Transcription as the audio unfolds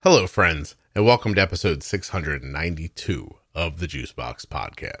Hello, friends, and welcome to episode 692 of the Juicebox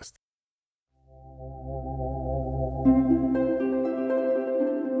Podcast.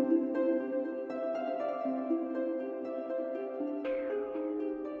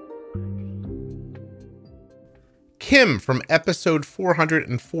 Kim from episode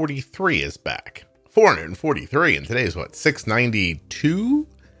 443 is back. 443, and today is what, 692?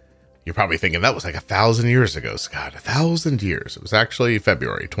 You're probably thinking that was like 1,000 years ago, Scott. 1,000 years. It was actually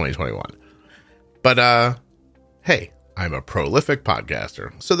February 2021. But, hey, I'm a prolific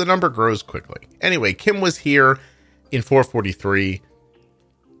podcaster, so the number grows quickly. Anyway, Kim was here in 443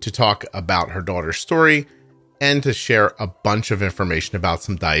 to talk about her daughter's story and to share a bunch of information about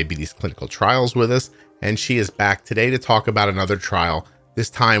some diabetes clinical trials with us. And she is back today to talk about another trial,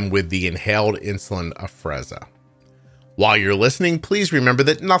 this time with the inhaled insulin Afrezza. While you're listening, please remember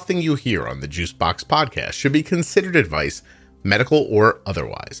that nothing you hear on the Juicebox Podcast should be considered advice, medical or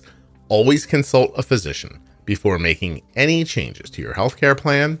otherwise. Always consult a physician before making any changes to your healthcare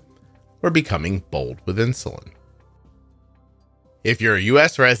plan or becoming bold with insulin. If you're a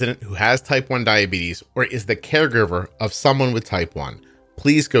U.S. resident who has type 1 diabetes or is the caregiver of someone with type 1,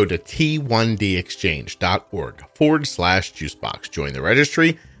 please go to t1dexchange.org/juicebox. Join the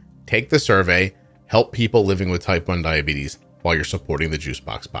registry, take the survey, help people living with type 1 diabetes while you're supporting the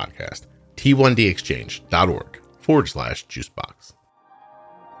Juicebox Podcast. t1dexchange.org/juicebox.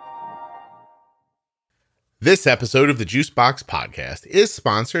 This episode of the Juicebox Podcast is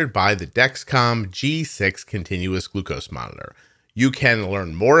sponsored by the Dexcom G6 Continuous Glucose Monitor. You can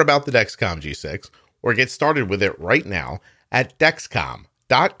learn more about the Dexcom G6 or get started with it right now at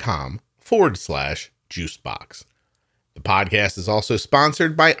dexcom.com/juicebox. The podcast is also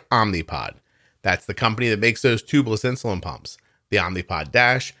sponsored by Omnipod. That's the company that makes those tubeless insulin pumps, the Omnipod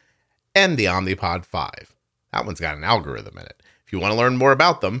Dash and the Omnipod 5. That one's got an algorithm in it. If you want to learn more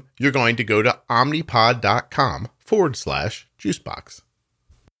about them, you're going to go to omnipod.com/juicebox.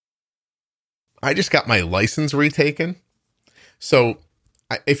 I just got my license retaken. So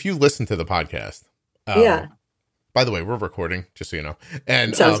if you listen to the podcast, yeah. By the way, we're recording, just so you know.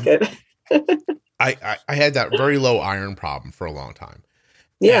 And sounds good. I had that very low iron problem for a long time.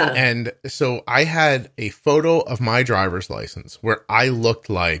 Yeah. And so I had a photo of my driver's license where I looked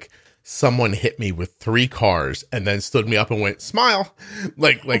like someone hit me with 3 cars and then stood me up and went, smile.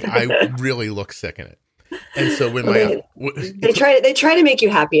 Like I really look sick in it. And so when they try to make you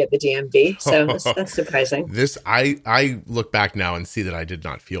happy at the DMV. So that's surprising. I look back now and see that I did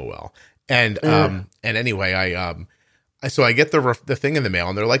not feel well. And anyway, so I get the thing in the mail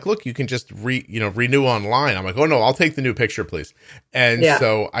and they're like, look, you can just renew online. I'm like, oh no, I'll take the new picture, please. And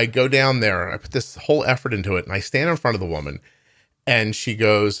so I go down there, I put this whole effort into it and I stand in front of the woman and she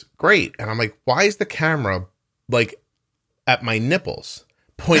goes, great. And I'm like, why is the camera like at my nipples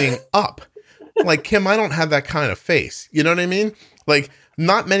pointing up? I'm like, Kim, I don't have that kind of face. You know what I mean? Like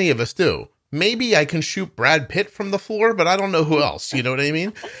not many of us do. Maybe I can shoot Brad Pitt from the floor, but I don't know who else. You know what I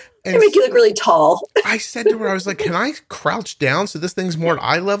mean? And make you look really tall. I said to her, I was like, can I crouch down so this thing's more at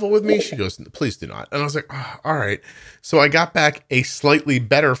eye level with me? She goes, please do not. And I was like, oh, all right. So I got back a slightly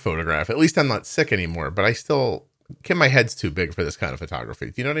better photograph. At least I'm not sick anymore, but I still, Kim, my head's too big for this kind of photography.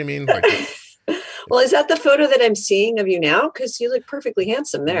 Do you know what I mean? Like, well, is that the photo that I'm seeing of you now? Because you look perfectly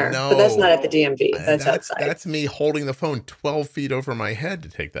handsome there. No, but that's not at the DMV. That's outside. That's me holding the phone 12 feet over my head to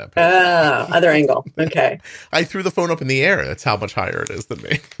take that picture. Oh, other angle. Okay. I threw the phone up in the air. That's how much higher it is than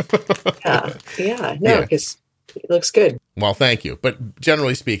me. No, because it looks good. Well, thank you. But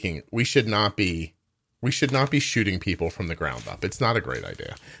generally speaking, we should not be shooting people from the ground up. It's not a great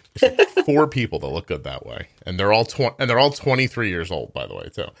idea. There's 4 people that look good that way, and they're all 23 years old, by the way,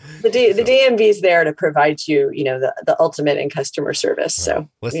 too. The DMV is there to provide you, the ultimate in customer service. So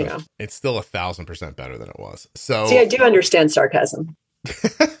listen, it's still 1,000% better than it was. So see, I do understand sarcasm.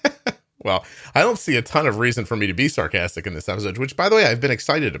 Well, I don't see a ton of reason for me to be sarcastic in this episode, which, by the way, I've been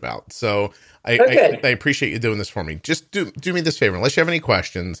excited about. So I appreciate you doing this for me. Just do me this favor, unless you have any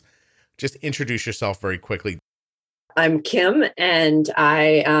questions. Just introduce yourself very quickly. I'm Kim, and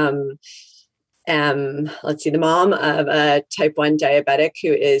I am, the mom of a type 1 diabetic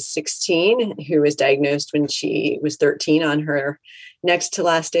who is 16, who was diagnosed when she was 13 on her next to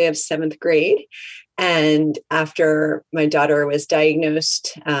last day of 7th grade. And after my daughter was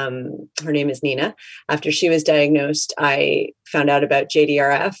diagnosed, her name is Nina. After she was diagnosed, I found out about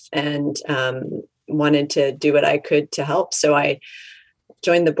JDRF and wanted to do what I could to help. So I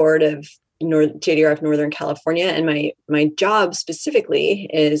joined the board of JDRF Northern California, and my job specifically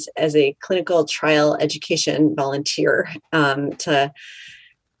is as a clinical trial education volunteer to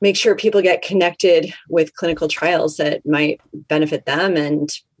make sure people get connected with clinical trials that might benefit them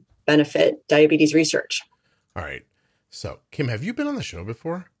and benefit diabetes research. All right. So, Kim, have you been on the show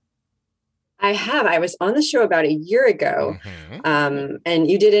before? I have. I was on the show about a year ago, Mm-hmm. and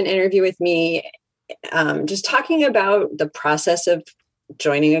you did an interview with me just talking about the process of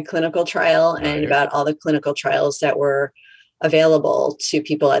joining a clinical trial and Right. about all the clinical trials that were available to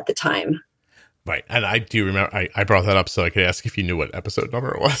people at the time. Right. And I do remember, I brought that up so I could ask if you knew what episode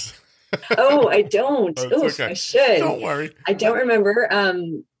number it was. Oh, I don't. Oh, Oh, it's okay. I should. Don't worry. I don't remember.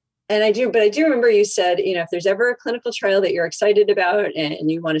 And I do, but I do remember you said, if there's ever a clinical trial that you're excited about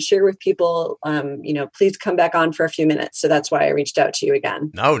and you want to share with people, please come back on for a few minutes. So that's why I reached out to you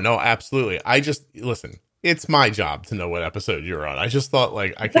again. No, absolutely. Listen, it's my job to know what episode you're on. I just thought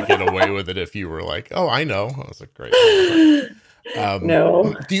like I could get away with it if you were like, oh, I know. I was like, great.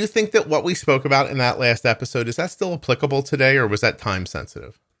 No. Do you think that what we spoke about in that last episode, is that still applicable today, or was that time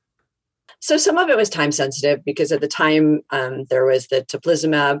sensitive? So some of it was time sensitive because at the time there was the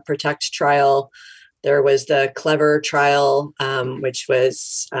teplizumab PROTECT trial. There was the CLEVER trial, which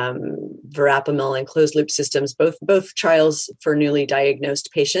was verapamil and closed loop systems, both trials for newly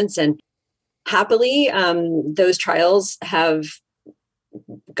diagnosed patients. And happily, those trials have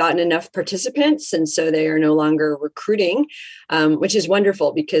gotten enough participants, and so they are no longer recruiting, which is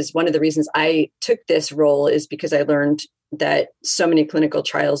wonderful, because one of the reasons I took this role is because I learned that so many clinical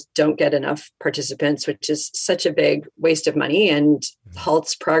trials don't get enough participants, which is such a big waste of money and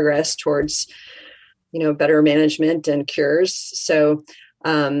halts progress towards, better management and cures. So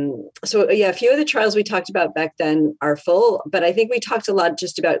yeah, a few of the trials we talked about back then are full, but I think we talked a lot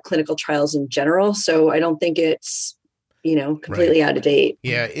just about clinical trials in general. So I don't think it's, completely out of date.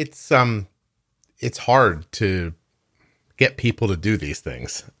 Yeah, it's hard to get people to do these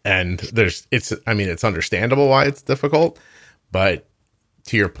things, and it's understandable why it's difficult, but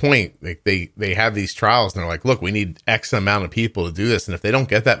to your point, like they have these trials and they're like, look, we need X amount of people to do this, and if they don't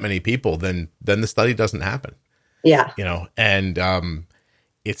get that many people, then the study doesn't happen. Yeah. And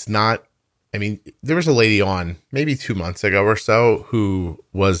it's not, there was a lady on maybe 2 months ago or so who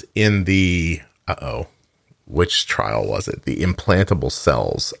was in the which trial was it? The implantable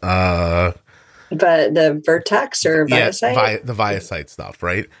cells. But the Vertex or ViaCyte? Yeah, the ViaCyte stuff,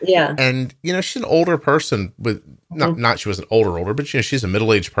 right? Yeah. And, she's an older person with, not she wasn't older, but, she's a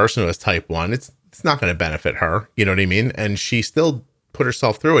middle-aged person who has type 1. It's not going to benefit her, you know what I mean? And she still put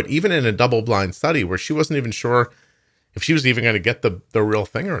herself through it, even in a double-blind study where she wasn't even sure if she was even going to get the real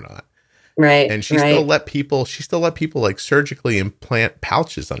thing or not. Right. And she still let people like surgically implant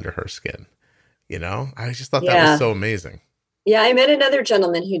pouches under her skin. I just thought that was so amazing. Yeah, I met another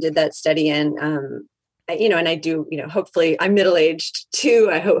gentleman who did that study, and and I do, hopefully I'm middle-aged too.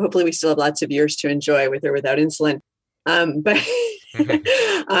 Hopefully we still have lots of years to enjoy with or without insulin. But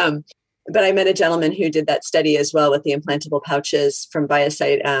but I met a gentleman who did that study as well with the implantable pouches from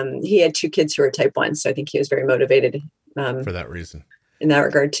ViaCyte. He had 2 kids who were type 1, so I think he was very motivated for that reason. In that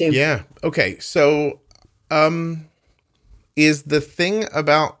regard too. Yeah. Okay. So, is the thing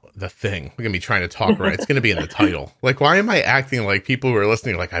about the thing, we're going to be trying to talk, right? It's going to be in the title. Like, why am I acting like people who are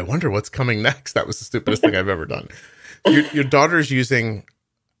listening, like, I wonder what's coming next? That was the stupidest thing I've ever done. Your daughter's using,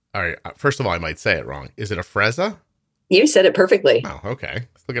 all right, first of all, I might say it wrong. Is it Afrezza? You said it perfectly. Oh, okay.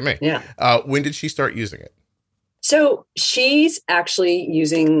 Look at me. Yeah. When did she start using it? So she's actually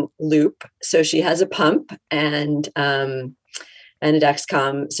using Loop. So she has a pump and a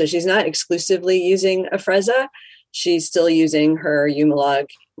Dexcom. So she's not exclusively using Afrezza. She's still using her Humalog.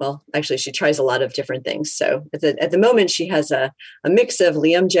 Well, actually, she tries a lot of different things. So at the moment, she has a mix of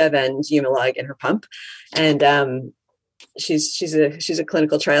Liumjev and Humalog in her pump, and she's a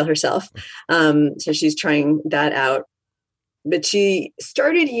clinical trial herself. So she's trying that out. But she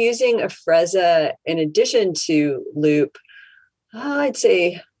started using Afrezza in addition to Loop, I'd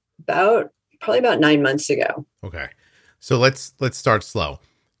say probably about 9 months ago. Okay, so let's start slow.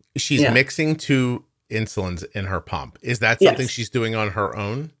 She's mixing 2 insulins in her pump. Is that something she's doing on her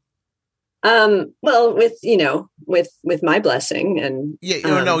own? Well, with my blessing and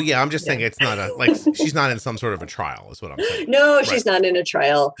I'm just saying it's not she's not in some sort of a trial is what I'm saying. No, right. She's not in a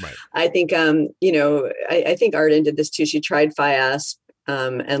trial. Right. I think I think Arden did this too. She tried Fiasp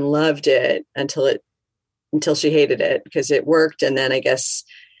and loved it until she hated it because it worked, and then I guess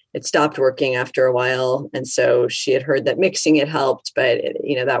it stopped working after a while. And so she had heard that mixing it helped, but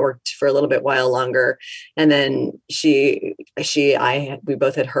that worked for a little bit while longer. And then we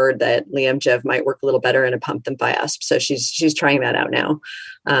both had heard that Liumjev might work a little better in a pump than Fiasp. So she's trying that out now.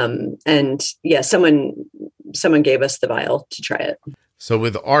 And yeah, someone gave us the vial to try it. So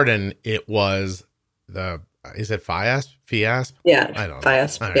with Arden, it was is it Fiasp? Fiasp? Yeah. I don't know.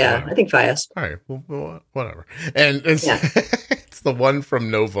 Fiasp. Right, yeah. whatever. I think Fiasp. All right. Well, whatever. And yeah. It's the one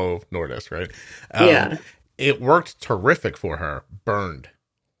from Novo Nordisk, right? Yeah. It worked terrific for her. Burned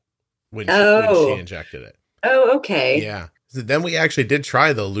when she injected it. Oh, okay. Yeah. So then we actually did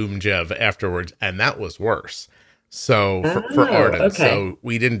try the Lumjev afterwards, and that was worse. So for Arden, okay. so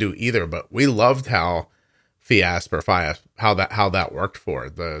we didn't do either, but we loved how how that worked for her.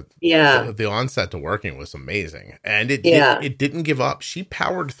 The onset to working was amazing, and it didn't give up. She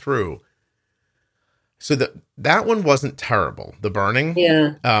powered through. So that one wasn't terrible. The burning,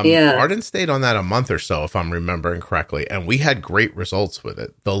 Arden stayed on that a month or so, if I'm remembering correctly, and we had great results with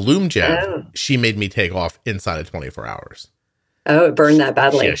it. The Lumjev, she made me take off inside of 24 hours. Oh, it burned that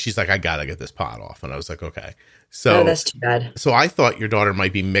badly. Yeah, she's like, I gotta get this pot off, and I was like, okay. So that's too bad. So I thought your daughter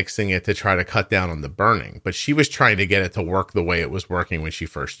might be mixing it to try to cut down on the burning, but she was trying to get it to work the way it was working when she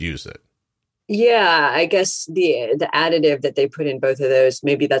first used it. Yeah, I guess the additive that they put in both of those,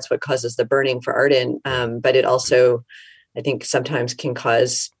 maybe that's what causes the burning for Arden. But it also, I think, sometimes can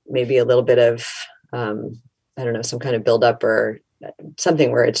cause maybe a little bit of, I don't know, some kind of buildup or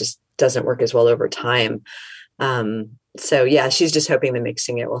something where it just doesn't work as well over time. So yeah, she's just hoping that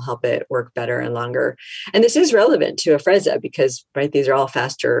mixing it will help it work better and longer. And this is relevant to Afrezza because, right, these are all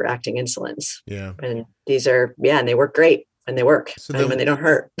faster acting insulins. Yeah. And these are, and they work great. And they work, and when they don't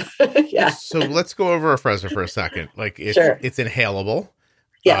hurt. Yeah. So let's go over Afrezza for a second. Like it's inhalable.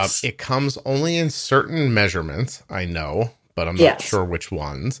 Yes. It comes only in certain measurements, I know, but I'm not sure which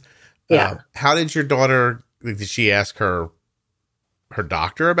ones. Yeah. How did your daughter, did she ask her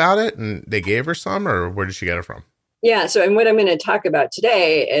doctor about it and they gave her some, or where did she get it from? Yeah. So, and what I'm going to talk about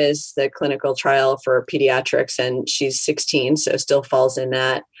today is the clinical trial for pediatrics, and she's 16, so still falls in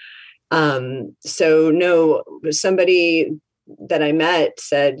that. Somebody that I met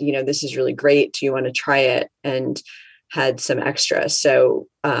said, this is really great. Do you want to try it? And had some extra. So,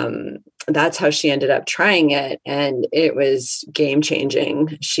 that's how she ended up trying it. And it was game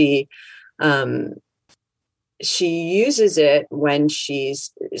changing. She uses it when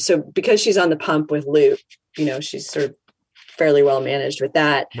because she's on the pump with Loop, she's sort of fairly well managed with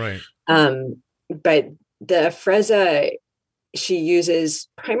that. Right. But the Afrezza, she uses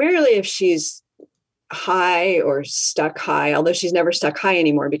primarily if she's high or stuck high, although she's never stuck high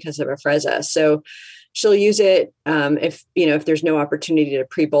anymore because of Afrezza. So she'll use it if there's no opportunity to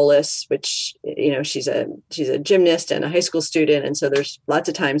pre-bolus, which, she's a gymnast and a high school student. And so there's lots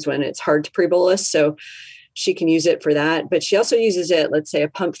of times when it's hard to pre-bolus. So she can use it for that. But she also uses it, let's say a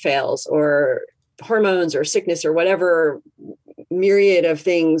pump fails or hormones or sickness or whatever myriad of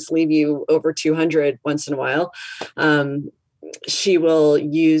things leave you over 200 once in a while. She will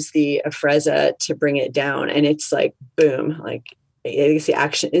use the Afrezza to bring it down. And it's like, boom, like I guess the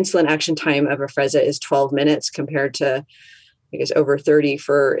insulin action time of Afrezza is 12 minutes compared to, I guess, over 30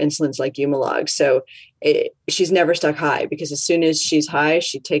 for insulins like Humalog. So she's never stuck high because as soon as she's high,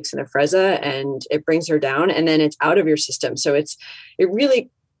 she takes an Afrezza and it brings her down and then it's out of your system. So it really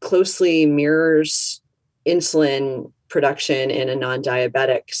closely mirrors insulin production in a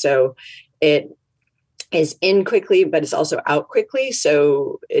non-diabetic. So it is in quickly, but it's also out quickly.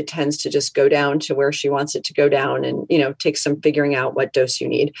 So it tends to just go down to where she wants it to go down and, takes some figuring out what dose you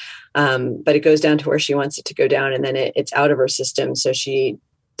need. But it goes down to where she wants it to go down and then it's out of her system. So she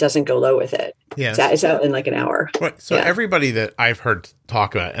doesn't go low with it. Yeah. It's out in like an hour. Right. So everybody that I've heard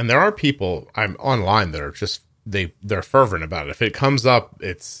talk about, and there are people I'm online that are just, they're fervent about it. If it comes up,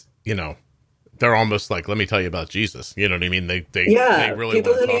 it's, they're almost like, let me tell you about Jesus. You know what I mean? They really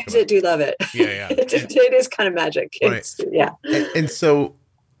people who use it do love it. Yeah. It is kind of magic. Right. And so,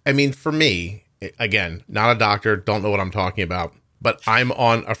 I mean, for me, again, not a doctor, don't know what I'm talking about, but I'm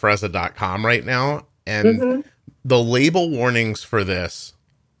on Afrezza.com right now. And the label warnings for this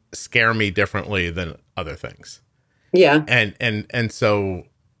scare me differently than other things. Yeah. And so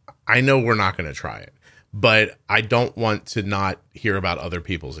I know we're not going to try it, but I don't want to not hear about other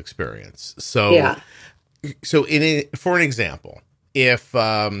people's experience. So, for an example, if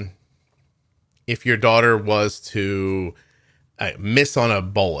your daughter was to miss on a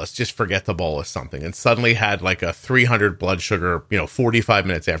bolus, just forget to bolus something, and suddenly had like a 300 blood sugar, 45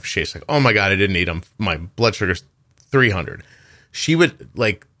 minutes after she's like, oh my God, I didn't eat them. My blood sugar's 300. She would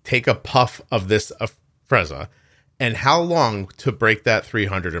like take a puff of this Afrezza, and how long to break that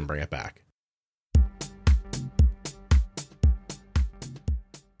 300 and bring it back?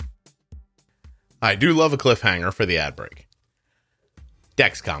 I do love a cliffhanger for the ad break.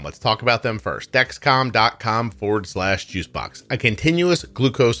 Dexcom, let's talk about them first. Dexcom.com/juicebox, a continuous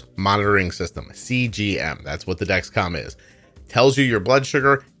glucose monitoring system, CGM. That's what the Dexcom is. Tells you your blood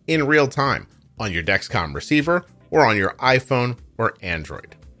sugar in real time on your Dexcom receiver or on your iPhone or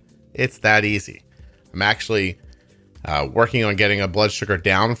Android. It's that easy. I'm actually Working on getting a blood sugar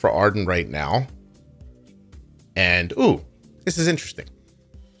down for Arden right now. And, ooh, this is interesting.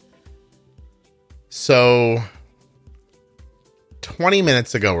 So 20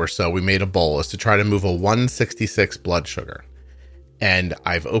 minutes ago or so, we made a bolus to try to move a 166 blood sugar. And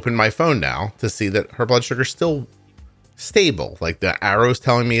I've opened my phone now to see that her blood sugar is still stable. Like the arrow's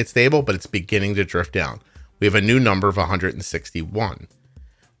telling me it's stable, but it's beginning to drift down. We have a new number of 161.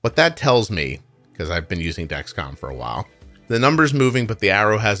 What that tells me, because I've been using Dexcom for a while, the number's moving, but the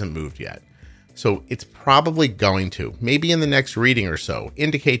arrow hasn't moved yet. So it's probably going to, maybe in the next reading or so,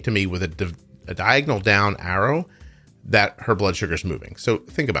 indicate to me with a diagonal down arrow that her blood sugar is moving. So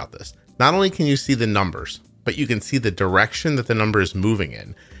think about this. Not only can you see the numbers, but you can see the direction that the number is moving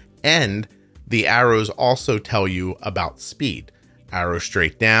in. And the arrows also tell you about speed. Arrow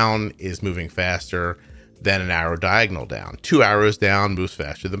straight down is moving faster than an arrow diagonal down. 2 arrows down moves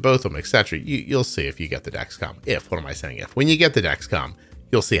faster than both of them, etc. You'll see if you get the Dexcom. What am I saying? If. When you get the Dexcom,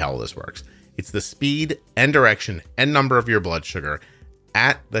 you'll see how all this works. It's the speed and direction and number of your blood sugar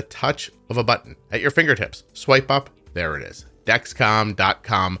at the touch of a button at your fingertips. Swipe up. There it is.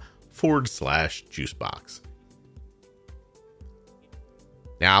 Dexcom.com/juicebox.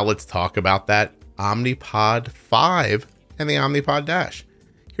 Now let's talk about that Omnipod 5 and the Omnipod Dash.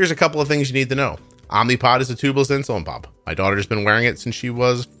 Here's a couple of things you need to know. Omnipod is a tubeless insulin pump. My daughter's been wearing it since she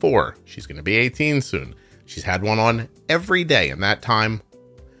was 4. She's going to be 18 soon. She's had one on every day, and that time,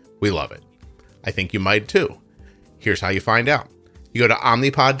 we love it. I think you might too. Here's how you find out. You go to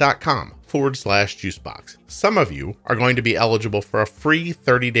omnipod.com/juicebox. Some of you are going to be eligible for a free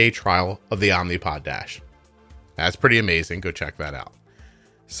 30-day trial of the Omnipod Dash. That's pretty amazing. Go check that out.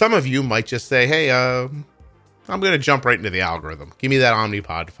 Some of you might just say, hey, I'm going to jump right into the algorithm. Give me that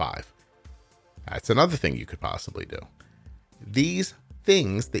Omnipod 5. That's another thing you could possibly do. These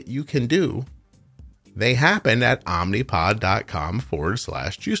things that you can do, they happen at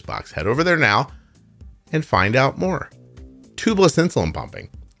omnipod.com/juicebox. Head over there now and find out more. Tubeless insulin pumping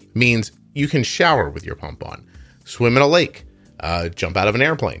means you can shower with your pump on, swim in a lake, jump out of an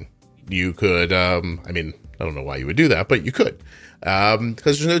airplane. You could, I don't know why you would do that, but you could. Because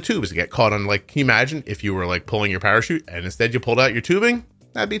there's no tubes to get caught on. Like, can you imagine if you were like pulling your parachute and instead you pulled out your tubing?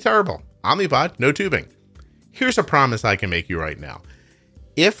 That'd be terrible. Omnipod, no tubing. Here's a promise I can make you right now.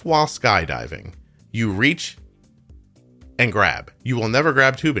 If while skydiving, you reach and grab, you will never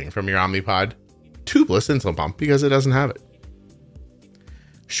grab tubing from your Omnipod tubeless insulin pump because it doesn't have it.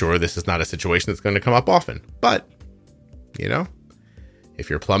 Sure, this is not a situation that's going to come up often, but, if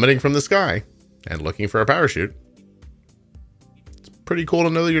you're plummeting from the sky and looking for a parachute, it's pretty cool to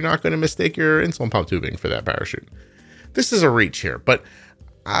know that you're not going to mistake your insulin pump tubing for that parachute. This is a reach here, but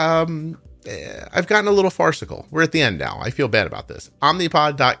I've gotten a little farcical. We're at the end now. I feel bad about this.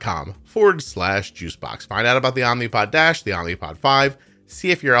 Omnipod.com/juicebox. Find out about the Omnipod Dash, the Omnipod 5.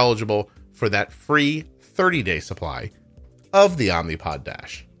 See if you're eligible for that free 30-day supply of the Omnipod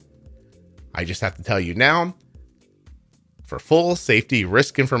Dash. I just have to tell you now, for full safety,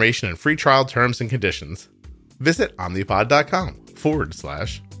 risk information, and free trial terms and conditions, visit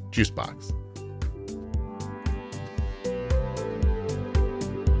omnipod.com/juicebox.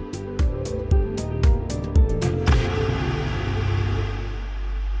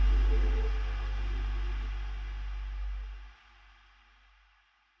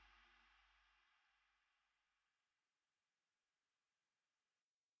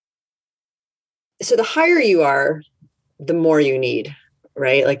 So the higher you are, the more you need,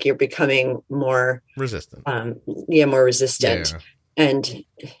 right? Like you're becoming more resistant. More resistant. Yeah. And,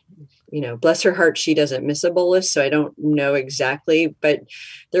 bless her heart, she doesn't miss a bolus. So I don't know exactly, but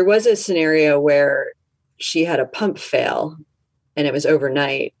there was a scenario where she had a pump fail and it was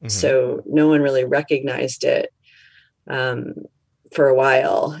overnight. Mm-hmm. So no one really recognized it for a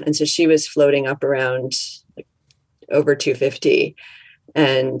while. And so she was floating up around like over 250.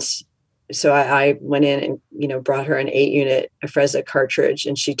 And so I went in and, brought her an 8-unit Afrezza cartridge,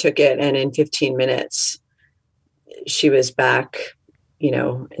 and she took it. And in 15 minutes, she was back, in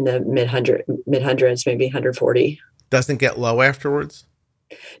the mid hundreds, maybe 140. Doesn't get low afterwards?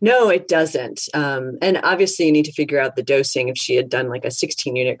 No, it doesn't. And obviously you need to figure out the dosing. If she had done like a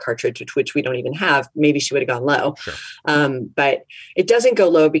 16-unit cartridge, which we don't even have, maybe she would have gone low. Sure. But it doesn't go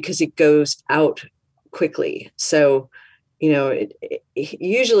low because it goes out quickly. So,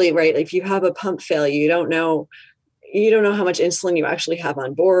 usually, right, if you have a pump failure, you don't know how much insulin you actually have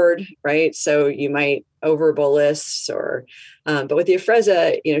on board, right? So you might over bolus but with the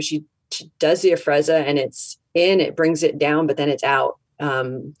Afrezza, she does the Afrezza and it's in, it brings it down, but then it's out.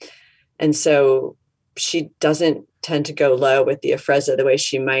 And so she doesn't tend to go low with the Afrezza the way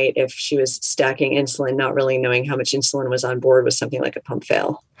she might if she was stacking insulin, not really knowing how much insulin was on board with something like a pump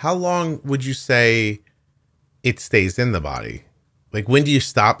fail. How long would you say it stays in the body? Like, when do you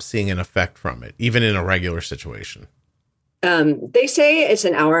stop seeing an effect from it, even in a regular situation? They say it's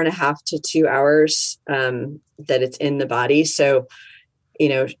an hour and a half to 2 hours that it's in the body. So,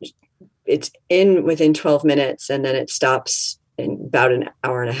 it's in within 12 minutes and then it stops in about an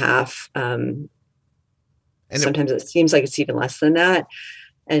hour and a half. And sometimes it seems like it's even less than that.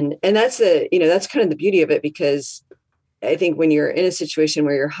 And that's that's kind of the beauty of it, because I think when you're in a situation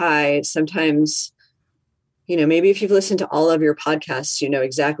where you're high, sometimes, maybe if you've listened to all of your podcasts, you know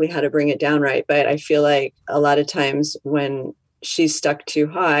exactly how to bring it down right. But I feel like a lot of times when she's stuck too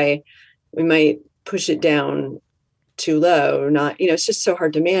high, we might push it down too low. Not, it's just so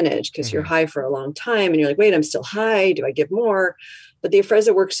hard to manage because you're high for a long time and you're like, wait, I'm still high. Do I give more? But the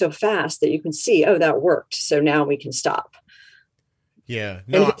Afrezza works so fast that you can see, oh, that worked. So now we can stop. Yeah.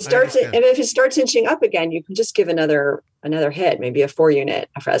 No, and if it starts inching up again, you can just give another hit, maybe a 4-unit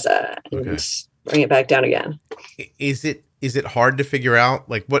Afrezza, and bring it back down again. Is it hard to figure out?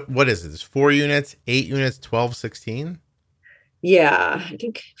 Like, what is it? It's 4 units, 8 units, 12, 16? Yeah, I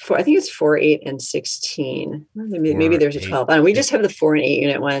think it's 4, 8, and 16. Maybe there's a 12. We just have the 4 and 8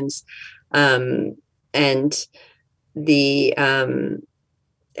 unit ones. And the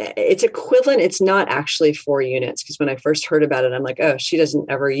it's equivalent. It's not actually 4 units, because when I first heard about it, I'm like, oh, she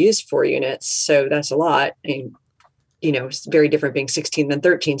doesn't ever use 4 units, so that's a lot. And it's very different being 16 than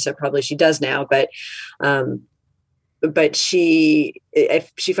 13, so probably she does now. But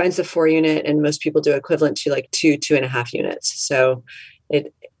if she finds the 4 unit, and most people do equivalent to like 2.5 units, so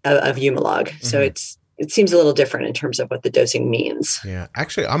of Humalog. So it seems a little different in terms of what the dosing means. Yeah.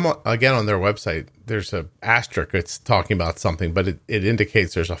 Actually, I'm again on their website. There's a asterisk. It's talking about something, but it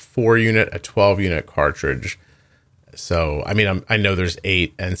indicates there's a 4 unit, a 12 unit cartridge. So, I mean, I know there's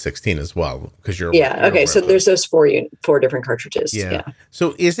 8 and 16 as well, because you're okay. So there's those 4 different cartridges. Yeah.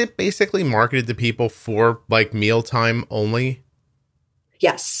 So is it basically marketed to people for like mealtime only?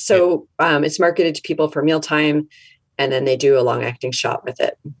 Yes. So it's marketed to people for mealtime, and then they do a long acting shot with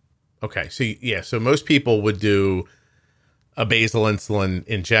it. Okay. So most people would do a basal insulin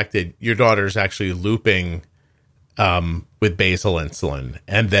injected. Your daughter's actually looping with basal insulin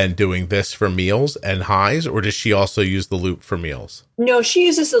and then doing this for meals and highs, or does she also use the loop for meals? No, she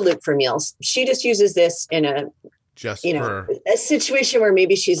uses the loop for meals. She just uses this in a situation where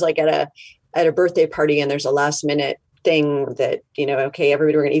maybe she's like at a birthday party and there's a last minute thing that, okay,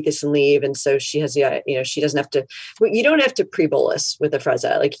 everybody, we're going to eat this and leave. And so she has she doesn't have to, you don't have to pre-bolus with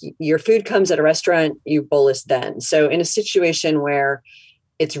Afrezza. Like, your food comes at a restaurant, you bolus then. So in a situation where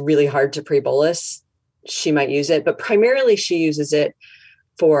it's really hard to pre-bolus, she might use it, but primarily she uses it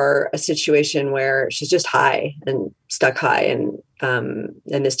for a situation where she's just high and stuck high, and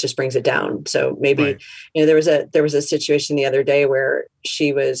this just brings it down. So maybe, right. There was a situation the other day where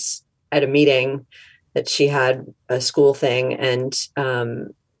she was at a meeting that she had a school thing, and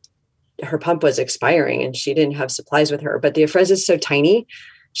her pump was expiring and she didn't have supplies with her, but the Afrezza is so tiny,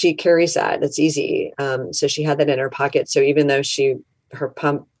 she carries that. It's easy. So she had that in her pocket. So even though her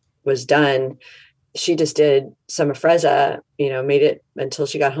pump was done, she just did some Afrezza, made it until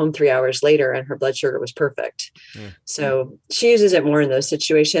she got home 3 hours later, and her blood sugar was perfect. So she uses it more in those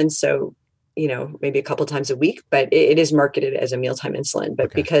situations. So, maybe a couple times a week, but it is marketed as a mealtime insulin.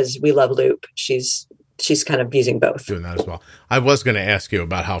 But because we love Loop, she's kind of using both. Doing that as well. I was going to ask you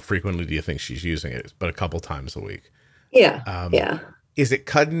about how frequently do you think she's using it, but a couple times a week. Yeah. Yeah. Is it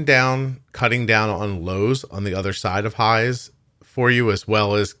cutting down on lows on the other side of highs for you, as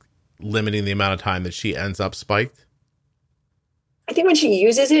well as limiting the amount of time that she ends up spiked? I think when she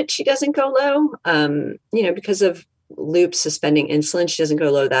uses it, she doesn't go low. Because of Loop suspending insulin, she doesn't go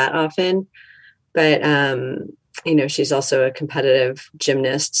low that often. But, she's also a competitive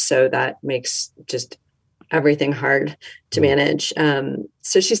gymnast, so that makes just everything hard to manage.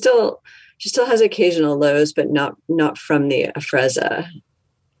 So she still has occasional lows, but not from the Afrezza.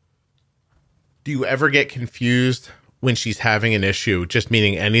 Do you ever get confused when she's having an issue, just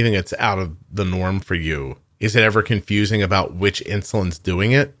meaning anything that's out of the norm for you? Is it ever confusing about which insulin's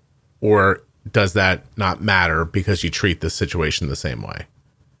doing it, or does that not matter because you treat the situation the same way?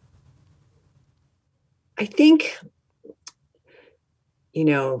 I think,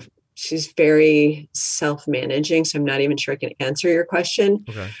 she's very self-managing, so I'm not even sure I can answer your question.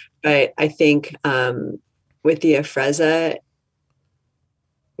 Okay. But I think with the Afrezza,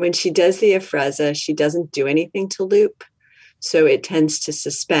 when she does the Afrezza, she doesn't do anything to Loop. So it tends to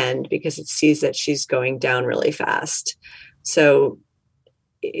suspend because it sees that she's going down really fast. So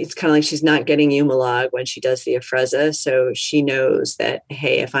it's kind of like she's not getting Humalog when she does the Afrezza. So she knows that,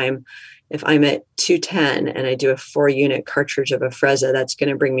 hey, if I'm at 210 and I do a 4-unit cartridge of Afrezza, that's going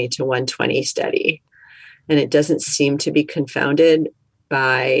to bring me to 120 steady. And it doesn't seem to be confounded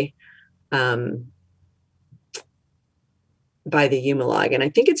by the Humalog. And I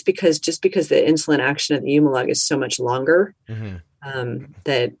think it's because the insulin action of the Humalog is so much longer,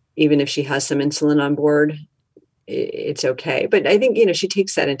 that even if she has some insulin on board, it's okay. But I think, she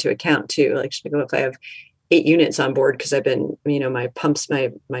takes that into account too. Like, she's like, look, I have 8 units on board because I've been, my pumps,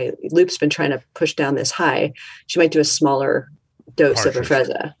 my loop's been trying to push down this high. She might do a smaller dose of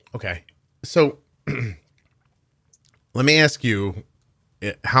Afrezza. Okay. So let me ask you,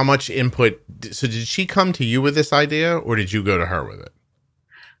 how much input? So did she come to you with this idea, or did you go to her with it?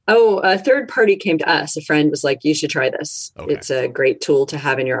 Oh, a third party came to us. A friend was like, you should try this. Okay. It's a great tool to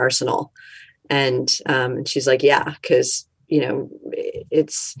have in your arsenal. And she's like, yeah, because,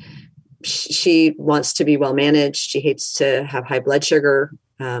 she wants to be well managed. She hates to have high blood sugar.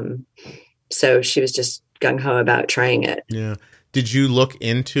 So she was just gung-ho about trying it. Yeah. Did you look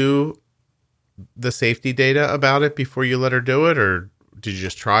into the safety data about it before you let her do it, or did you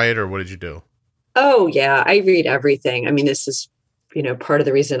just try it, or what did you do? Oh, yeah. I read everything. I mean, this is, part of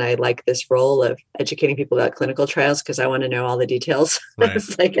the reason I like this role of educating people about clinical trials, because I want to know all the details. Right.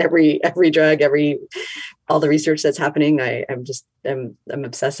 It's like every drug, all the research that's happening. I'm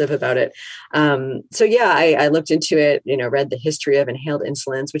obsessive about it. So yeah, I looked into it, read the history of inhaled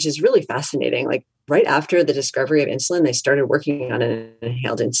insulins, which is really fascinating. Like, right after the discovery of insulin, they started working on an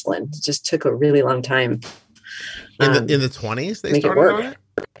inhaled insulin. It just took a really long time. In the 20s, they started on it?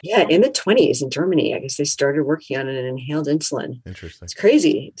 Yeah, in the 20s in Germany, I guess they started working on an inhaled insulin. Interesting. It's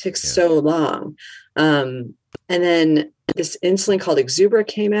crazy. It took so long. And then this insulin called Exubera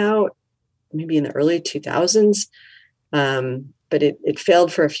came out maybe in the early 2000s. But it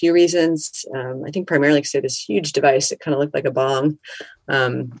failed for a few reasons. I think primarily because they had this huge device. It kind of looked like a bong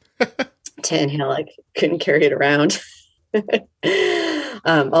to inhale. I couldn't carry it around.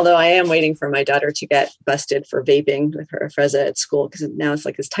 Although I am waiting for my daughter to get busted for vaping with her Afrezza at school, because now it's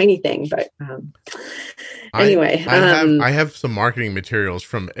like this tiny thing. But anyway, I have some marketing materials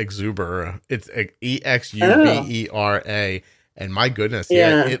from Exubera. It's Exubera, and my goodness,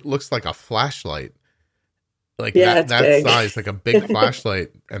 it looks like a flashlight. Like that size, like a big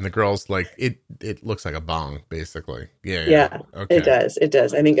flashlight, and the girl's like, it looks like a bong, basically. Yeah. Okay. It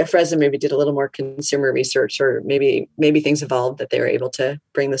does. I think Afrezza maybe did a little more consumer research, or maybe things evolved that they were able to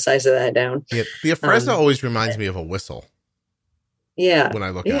bring the size of that down. Yeah, the Afrezza always reminds me of a whistle. Yeah. When I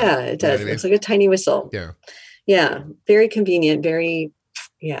look at it. Yeah, it does. It looks like a tiny whistle. Yeah. Yeah. Very convenient, very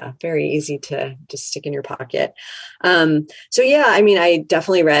easy to just stick in your pocket. So yeah, I mean, I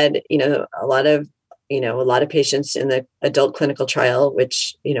definitely read, a lot of patients in the adult clinical trial,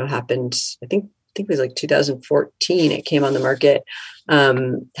 which, happened, I think it was like 2014, it came on the market,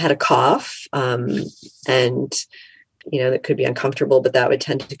 had a cough, and, that could be uncomfortable, but that would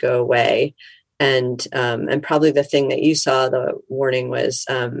tend to go away. And probably the thing that you saw, the warning was,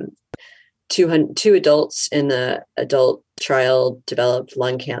 two adults in the adult trial developed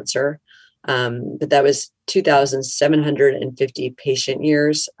lung cancer. But that was 2,750 patient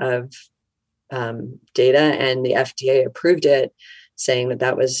years of data, and the FDA approved it, saying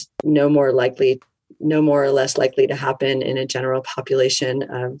that was no more or less likely to happen in a general population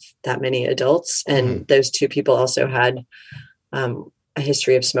of that many adults. And those two people also had a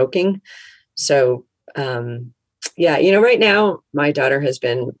history of smoking. So, right now my daughter has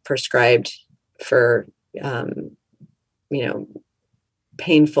been prescribed for,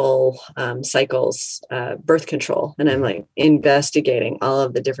 painful cycles, birth control. And I'm like investigating all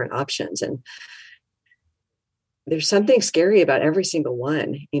of the different options. And there's something scary about every single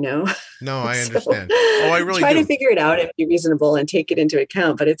one, No, I understand. I really try to figure it out and be reasonable and take it into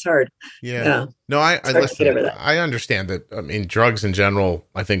account, but it's hard. Yeah. No, I listen. I understand that. I mean, drugs in general,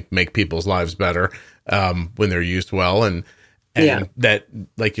 I think, make people's lives better when they're used well, and that,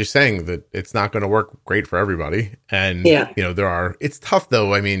 like you're saying, that it's not going to work great for everybody. And it's tough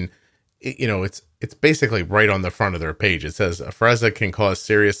though. I mean, it's basically right on the front of their page. It says Afrezza can cause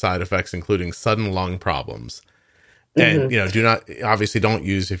serious side effects, including sudden lung problems. And, don't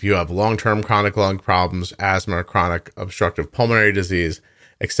use if you have long-term chronic lung problems, asthma, chronic obstructive pulmonary disease,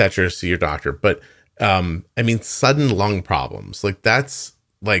 etc. See your doctor. But, sudden lung problems, like that's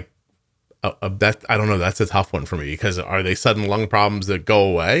like, I don't know. That's a tough one for me, because are they sudden lung problems that go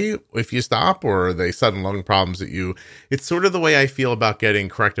away if you stop, or are they sudden lung problems that it's sort of the way I feel about getting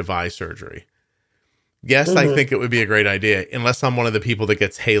corrective eye surgery. Yes, I think it would be a great idea, unless I'm one of the people that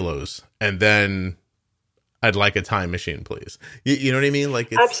gets halos, and then I'd like a time machine, please. You know what I mean?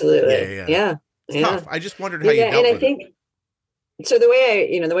 Like Absolutely. Yeah. It's Yeah. tough. I just wondered how you Yeah. dealt And I with it. think so the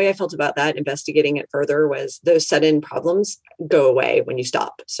way I felt about that, investigating it further, was those sudden problems go away when you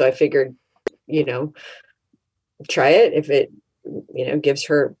stop. So I figured, you know, try it. If it, gives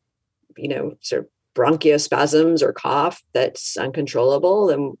her, sort of bronchospasms or cough that's uncontrollable,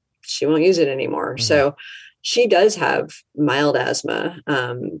 then she won't use it anymore. Mhm. So she does have mild asthma,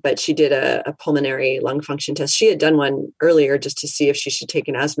 but she did a pulmonary lung function test. She had done one earlier just to see if she should take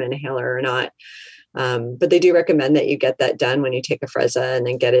an asthma inhaler or not. But they do recommend that you get that done when you take Afrezza, and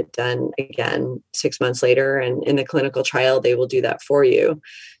then get it done again 6 months later. And in the clinical trial, they will do that for you.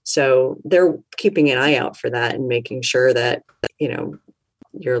 So they're keeping an eye out for that and making sure that,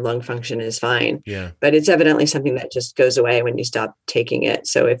 your lung function is fine. Yeah. But it's evidently something that just goes away when you stop taking it.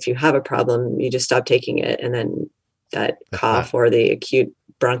 So if you have a problem, you just stop taking it, and then that cough or the acute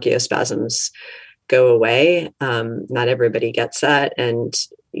bronchospasms go away. Not everybody gets that. And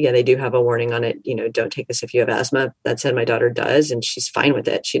yeah, they do have a warning on it. Don't take this if you have asthma. That said, my daughter does, and she's fine with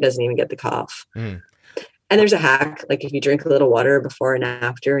it. She doesn't even get the cough. Mm. And there's a hack. Like if you drink a little water before and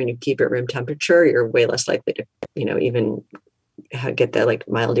after, and you keep it room temperature, you're way less likely to, even get that like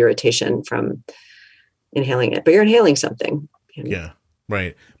mild irritation from inhaling it. But you're inhaling something. Yeah,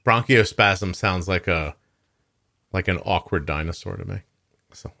 right. Bronchospasm sounds like an awkward dinosaur to me.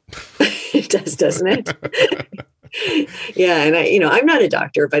 So it does, doesn't it? Yeah, and I'm not a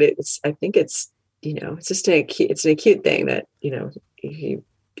doctor, but I think it's just it's an acute thing that if you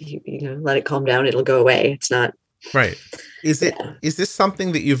let it calm down, it'll go away. It's not right. Is this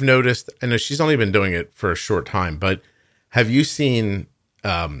something that you've noticed? I know she's only been doing it for a short time, but have you seen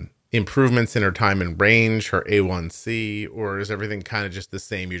improvements in her time in range, her A1C, or is everything kind of just the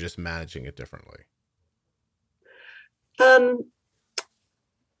same? You're just managing it differently. I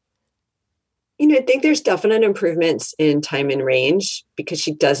think there's definite improvements in time in range, because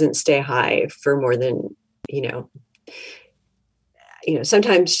she doesn't stay high for more than,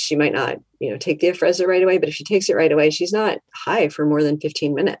 sometimes she might not, take the Afrezza right away, but if she takes it right away, she's not high for more than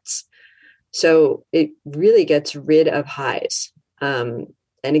 15 minutes. So it really gets rid of highs. And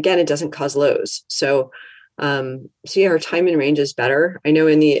again, it doesn't cause lows. So yeah, her time in range is better. I know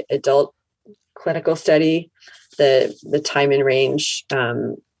in the adult clinical study, the time in range,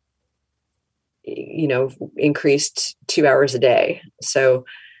 increased 2 hours a day. So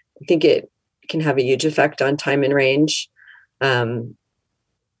I think it can have a huge effect on time in range. I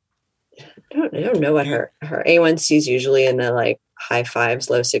don't know what her A1C is usually in the like high 5s,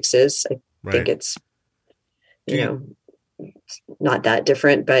 low 6s. I think it's, not that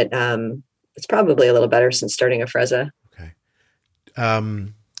different, but it's probably a little better since starting Afrezza. Okay.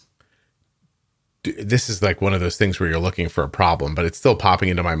 This is like one of those things where you're looking for a problem, but it's still popping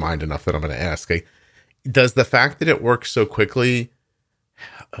into my mind enough that I'm going to ask. Does the fact that it works so quickly,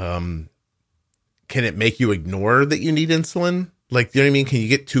 can it make you ignore that you need insulin? Like, do you know what I mean? Can you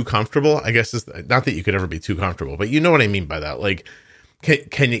get too comfortable? I guess it's not that you could ever be too comfortable, but you know what I mean by that. Like,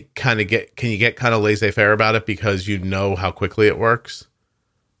 can you get kind of laissez-faire about it because you know how quickly it works?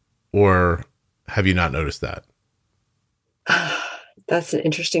 Or have you not noticed that? That's an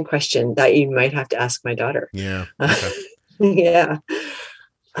interesting question that you might have to ask my daughter. Yeah. Okay. Yeah.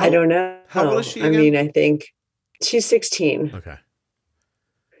 I don't know. How old is she again? I mean, I think she's 16. Okay.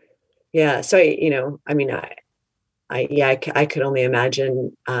 Yeah. So, I could only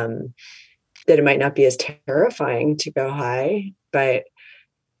imagine that it might not be as terrifying to go high, but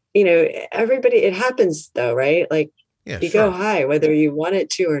everybody, it happens though, right? Like you go high, whether you want it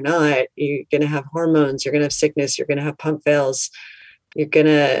to or not, you're going to have hormones, you're going to have sickness, you're going to have pump fails, you're going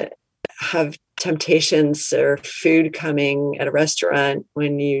to have temptations or food coming at a restaurant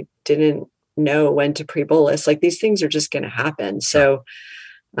when you didn't know when to pre-bolus. Like these things are just going to happen. So,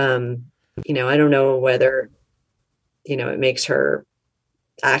 I don't know whether, it makes her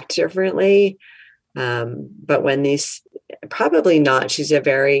act differently. But when probably not, she's a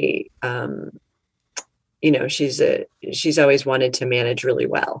very, she's always wanted to manage really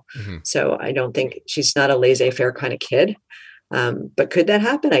well. Mm-hmm. So I don't think she's not a laissez-faire kind of kid. But could that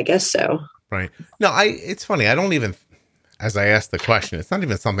happen? I guess so. Right. No, it's funny. I don't even, as I asked the question, it's not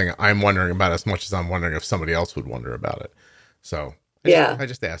even something I'm wondering about as much as I'm wondering if somebody else would wonder about it. So I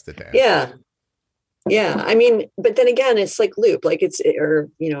just asked it to ask. Yeah. Yeah. I mean, but then again, it's like Loop, like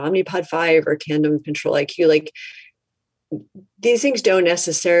Omnipod 5 or Tandem Control IQ, like these things don't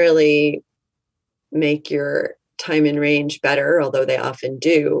necessarily make your time in range better, although they often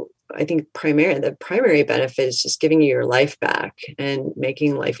do. I think the primary benefit is just giving you your life back and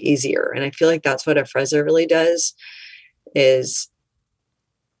making life easier. And I feel like that's what Afrezza really does, is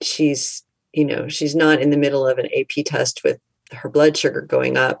she's she's not in the middle of an AP test with her blood sugar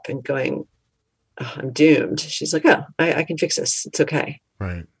going up and going, oh, I'm doomed. She's like, oh, I can fix this. It's okay.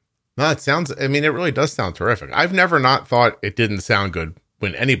 Right. No, it really does sound terrific. I've never not thought it didn't sound good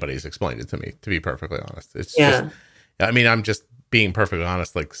when anybody's explained it to me, to be perfectly honest. It's just, I'm just being perfectly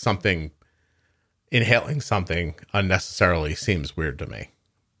honest, like inhaling something unnecessarily seems weird to me,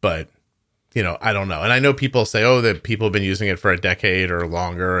 but I don't know. And I know people say, oh, that people have been using it for a decade or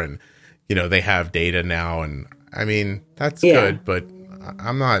longer and, they have data now. And I mean, that's good, but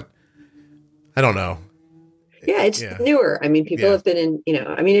I don't know. Yeah, it's newer. I mean, people have been in,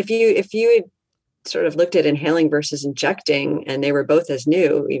 if you had sort of looked at inhaling versus injecting and they were both as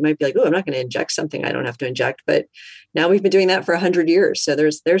new, you might be like, oh, I'm not going to inject something I don't have to inject. But now we've been doing that for 100 years. So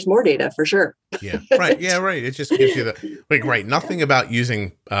there's more data for sure. Yeah, right. Yeah, right. It just gives you right. Nothing about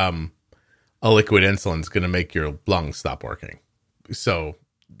using a liquid insulin is going to make your lungs stop working. So,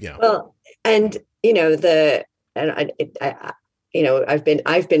 Well, and, I've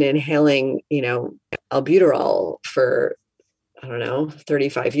been inhaling, albuterol for, I don't know,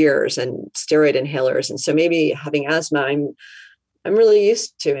 35 years and steroid inhalers. And so maybe having asthma, I'm really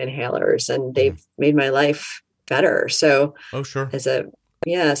used to inhalers and they've made my life better. So, sure. So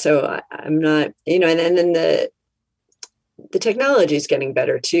I'm not, and then the technology is getting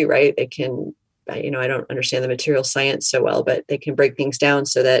better too, right? They can, I don't understand the material science so well, but they can break things down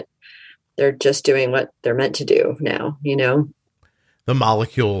so that they're just doing what they're meant to do now, The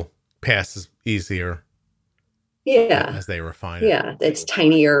molecule passes easier. Yeah. As they refine it. Yeah. It's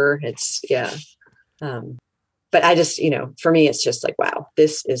tinier. It's, but I just, for me, it's just like, wow,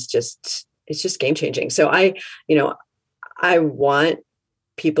 it's just game changing. So I want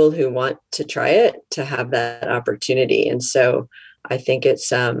people who want to try it to have that opportunity. And so I think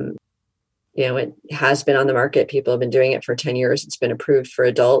it's, it has been on the market. People have been doing it for 10 years. It's been approved for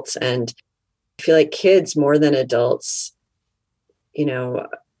adults. And I feel like kids more than adults,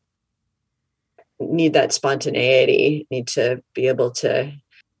 need that spontaneity, need to be able to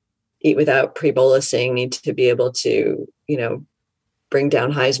eat without pre-bolusing, need to be able to, bring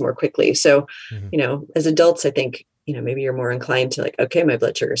down highs more quickly. So, as adults, I think, maybe you're more inclined to like, okay, my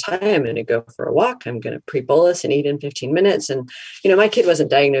blood sugar's high. I'm going to go for a walk. I'm going to pre-bolus and eat in 15 minutes. And, my kid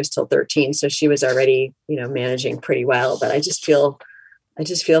wasn't diagnosed till 13. So she was already, managing pretty well, but I just feel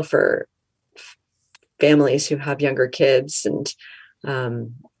for families who have younger kids and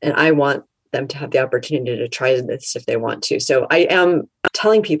I want them to have the opportunity to try this if they want to. So I am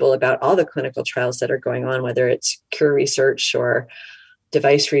telling people about all the clinical trials that are going on, whether it's cure research or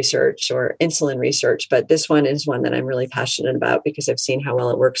device research or insulin research. But this one is one that I'm really passionate about because I've seen how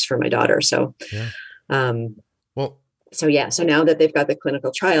well it works for my daughter. So, so now that they've got the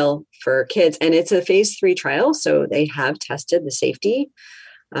clinical trial for kids and it's a phase 3 trial, so they have tested the safety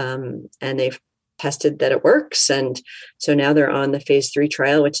and they've tested that it works. And so now they're on the phase 3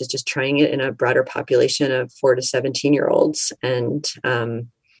 trial, which is just trying it in a broader population of 4 to 17-year-olds. And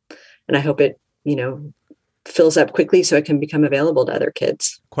I hope it, fills up quickly so it can become available to other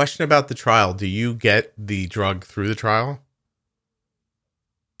kids. Question about the trial. Do you get the drug through the trial?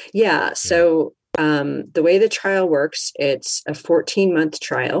 Yeah. So the way the trial works, it's a 14-month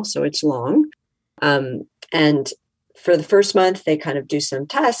trial. So it's long. And for the first month, they kind of do some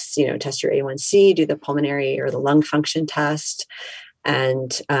tests, test your A1C, do the pulmonary or the lung function test.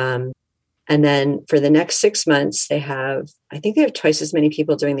 And then for the next 6 months, I think they have twice as many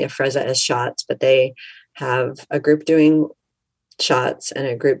people doing the Afrezza as shots, but they have a group doing shots and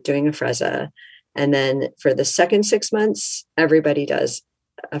a group doing Afrezza. And then for the second 6 months, everybody does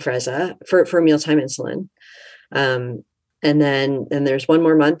Afrezza for mealtime insulin. And then there's one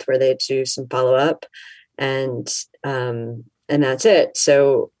more month where they do some follow-up and that's it.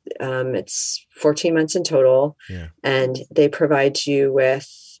 So it's 14 months in total. Yeah. And they provide you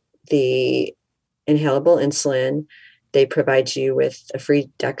with the inhalable insulin. They provide you with a free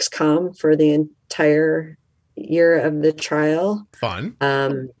Dexcom for the entire year of the trial. Fun.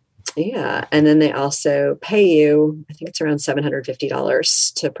 Yeah. And then they also pay you, I think it's around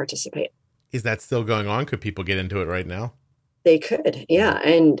 $750 to participate. Is that still going on? Could people get into it right now? They could. Yeah.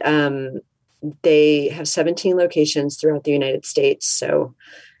 And they have 17 locations throughout the United States. So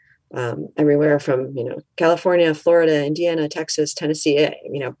everywhere from, California, Florida, Indiana, Texas, Tennessee,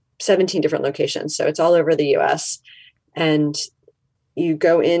 17 different locations. So it's all over the US. And you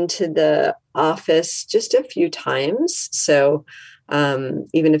go into the office just a few times. So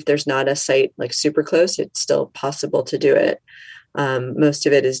even if there's not a site like super close, it's still possible to do it. Most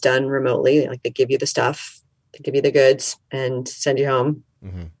of it is done remotely. Like they give you the stuff, they give you the goods and send you home.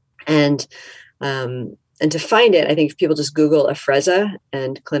 Mm-hmm. And and to find it, I think if people just Google Afrezza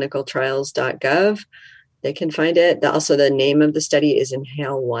and clinicaltrials.gov, they can find it. Also, the name of the study is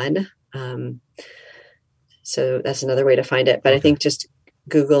INHALE-1. So that's another way to find it. But I think just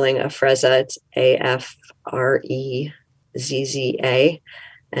Googling Afrezza, it's AFREZZA,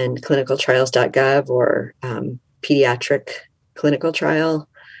 and clinicaltrials.gov or pediatric clinical trial,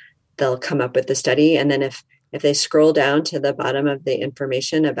 they'll come up with the study. And then if they scroll down to the bottom of the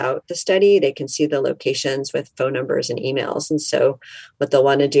information about the study, they can see the locations with phone numbers and emails. And so what they'll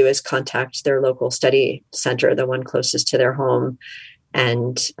want to do is contact their local study center, the one closest to their home,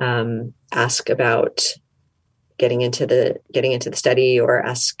 and ask about getting into the study, or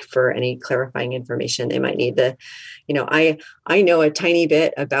ask for any clarifying information they might need. I know a tiny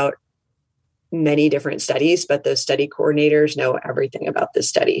bit about many different studies, but those study coordinators know everything about this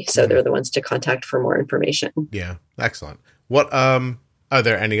study. So they're the ones to contact for more information. Yeah. Excellent. What, are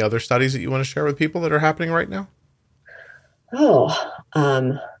there any other studies that you want to share with people that are happening right now?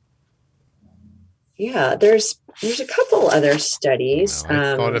 Yeah, there's a couple other studies.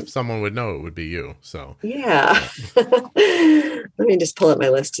 I thought if someone would know, it would be you. So yeah. Let me just pull up my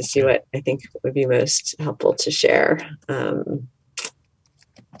list to see what I think would be most helpful to share.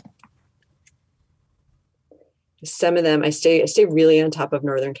 Some of them, I stay really on top of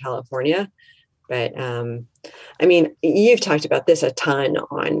Northern California, but you've talked about this a ton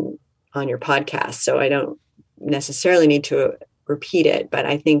on your podcast, so I don't necessarily need to repeat it, but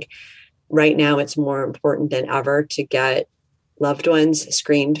I think right now it's more important than ever to get loved ones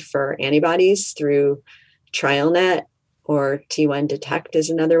screened for antibodies through TrialNet, or T1 Detect is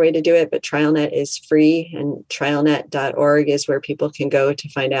another way to do it, but TrialNet is free, and trialnet.org is where people can go to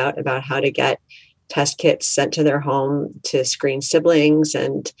find out about how to get test kits sent to their home to screen siblings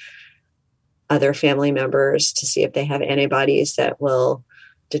and other family members to see if they have antibodies that will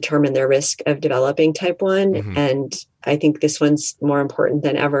determine their risk of developing type 1. Mm-hmm. And I think this one's more important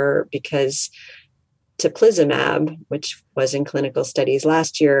than ever because teplizumab, which was in clinical studies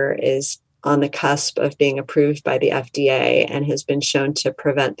last year, is on the cusp of being approved by the FDA and has been shown to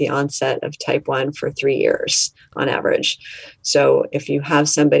prevent the onset of type 1 for 3 years on average. So if you have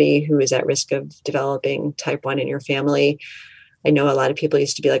somebody who is at risk of developing type 1 in your family, I know a lot of people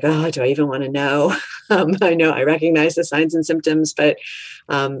used to be like, oh, do I even want to know? I know I recognize the signs and symptoms, but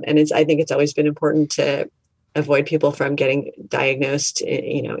I think it's always been important to avoid people from getting diagnosed,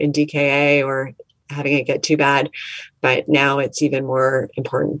 in DKA or having it get too bad. But now it's even more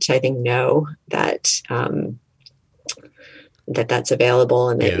important to, I think, know that that's available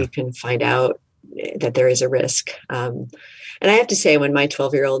and that you can find out that there is a risk. And I have to say, when my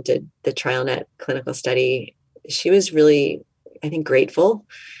 12-year-old did the TrialNet clinical study, she was really, I think, grateful.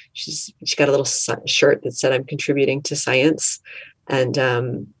 She got a little shirt that said, "I'm contributing to science." And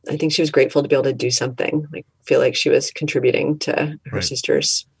I think she was grateful to be able to do something, like feel like she was contributing to her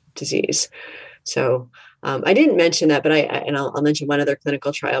sister's disease. So I didn't mention that, but I'll mention one other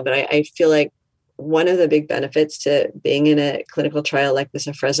clinical trial, but I feel like one of the big benefits to being in a clinical trial like this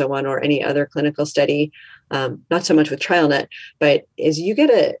Afrezza one or any other clinical study, not so much with TrialNet, but is you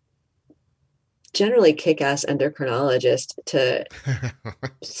get a generally kick-ass endocrinologist to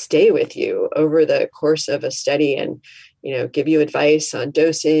stay with you over the course of a study and, give you advice on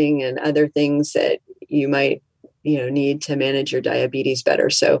dosing and other things that you might, need to manage your diabetes better.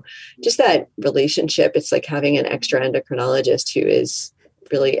 So just that relationship, it's like having an extra endocrinologist who is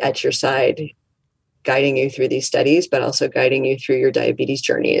really at your side, guiding you through these studies, but also guiding you through your diabetes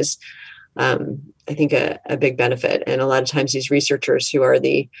journey is, I think, a big benefit. And a lot of times these researchers who are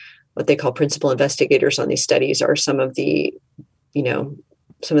what they call principal investigators on these studies are some of the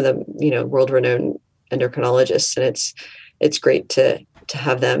world-renowned endocrinologists. And it's great to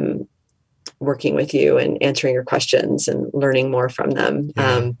have them working with you and answering your questions and learning more from them.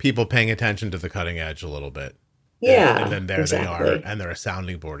 People paying attention to the cutting edge a little bit. Yeah. And then there they are, and they're a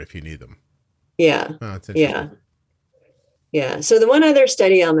sounding board if you need them. Yeah. Oh, that's interesting. Yeah. So the one other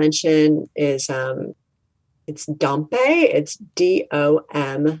study I'll mention is, it's DOMPE. It's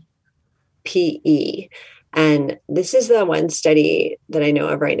DOMPE. And this is the one study that I know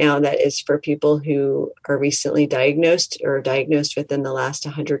of right now that is for people who are recently diagnosed or diagnosed within the last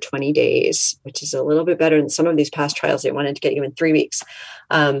 120 days, which is a little bit better than some of these past trials. They wanted to get you in 3 weeks.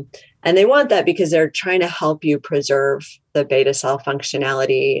 And they want that because they're trying to help you preserve the beta cell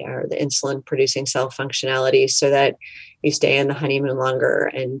functionality or the insulin producing cell functionality so that you stay in the honeymoon longer.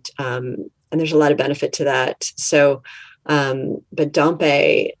 And there's a lot of benefit to that. So, but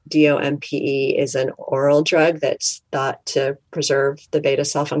DOMPE, DOMPE, is an oral drug that's thought to preserve the beta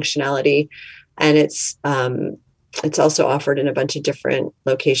cell functionality. And it's also offered in a bunch of different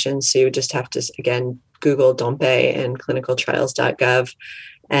locations. So you just have to, again, Google Dompe and clinicaltrials.gov.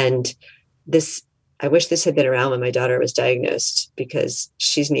 And this, I wish this had been around when my daughter was diagnosed, because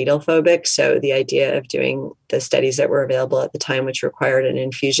she's needle phobic. So the idea of doing the studies that were available at the time, which required an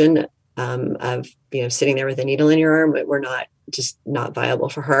infusion of, sitting there with a needle in your arm, were not viable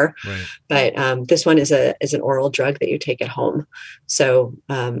for her. Right. But this one is an oral drug that you take at home. So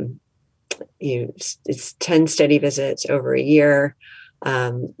it's 10 study visits over a year.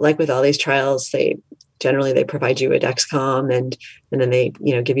 Like with all these trials, they provide you a Dexcom, and then they,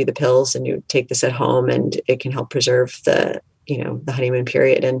 give you the pills, and you take this at home, and it can help preserve the honeymoon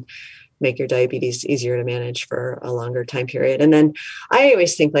period and make your diabetes easier to manage for a longer time period. And then I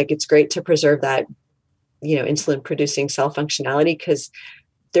always think like it's great to preserve that, insulin producing cell functionality, because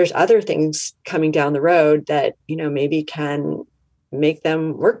there's other things coming down the road that, maybe can make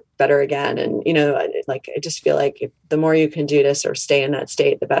them work better again. And, I just feel like the more you can do this or stay in that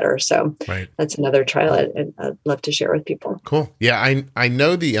state, the better. So right. That's another trial I'd love to share with people. Cool. Yeah. I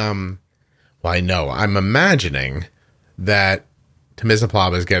know I'm imagining that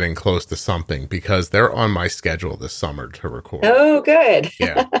Temizolab is getting close to something, because they're on my schedule this summer to record. Oh, good.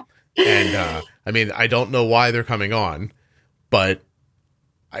 Yeah. And, I don't know why they're coming on, but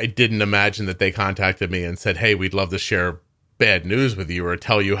I didn't imagine that they contacted me and said, hey, we'd love to share bad news with you or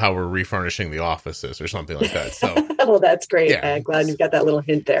tell you how we're refurnishing the offices or something like that. So, well, that's great. Yeah. Glad you've got that little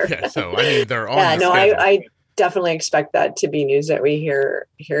hint there. Yeah. So, they're on. Yeah, no, I definitely expect that to be news that we hear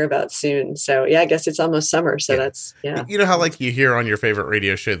about soon. So yeah, I guess it's almost summer. So that's, yeah. You know how like you hear on your favorite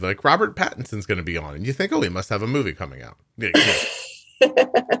radio show, like Robert Pattinson's going to be on, and you think, oh, he must have a movie coming out. Yeah.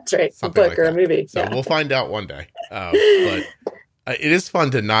 That's right. Something a book like or a movie. So We'll find out one day. But it is fun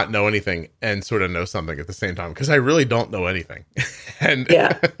to not know anything and sort of know something at the same time, because I really don't know anything. And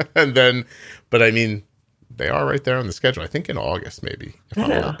yeah. And then, but they are right there on the schedule. I think in August, maybe,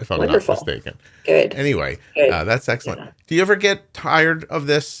 if I'm not mistaken. Good. Anyway, Good. That's excellent. Yeah. Do you ever get tired of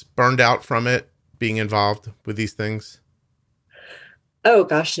this, burned out from it, being involved with these things? Oh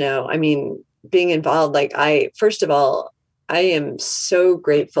gosh, no. Being involved, first of all, I am so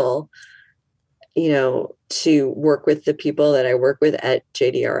grateful, to work with the people that I work with at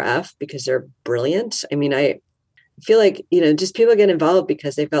JDRF, because they're brilliant. I feel like, just people get involved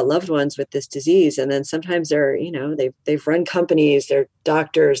because they've got loved ones with this disease. And then sometimes they're, they've run companies, they're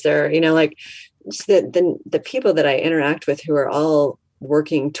doctors, they're, the people that I interact with who are all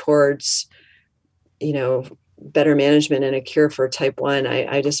working towards, better management and a cure for type 1.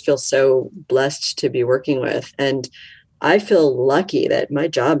 I just feel so blessed to be working with. And I feel lucky that my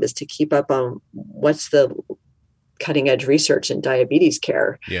job is to keep up on what's the cutting edge research in diabetes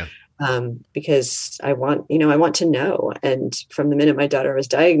care. Yeah. Because I want to know. And from the minute my daughter was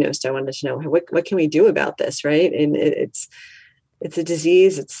diagnosed, I wanted to know what can we do about this, right? And it's a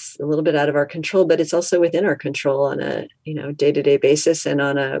disease. It's a little bit out of our control, but it's also within our control on a day-to-day basis, and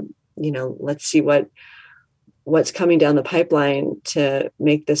on a let's see what's coming down the pipeline to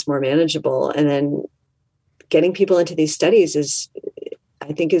make this more manageable. And then getting people into these studies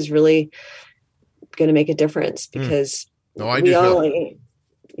I think is really going to make a difference, because we're all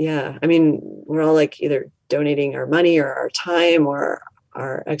like either donating our money or our time or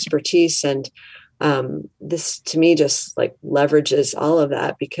our expertise. And this to me just like leverages all of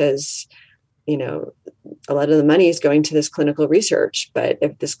that, because, a lot of the money is going to this clinical research, but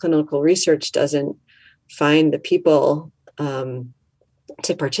if this clinical research doesn't find the people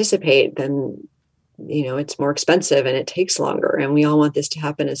to participate, then it's more expensive and it takes longer, and we all want this to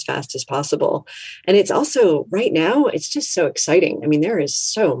happen as fast as possible. And it's also right now, it's just so exciting. There is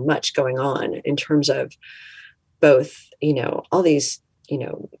so much going on in terms of both, all these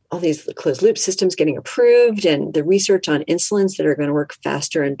closed loop systems getting approved, and the research on insulins that are going to work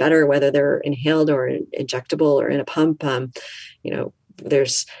faster and better, whether they're inhaled or injectable or in a pump.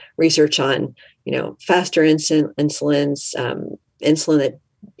 There's research on, faster insulins, insulin that,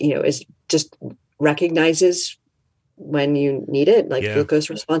 is just recognizes when you need it, like glucose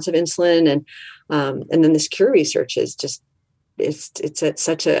responsive insulin. And then this cure research is just, it's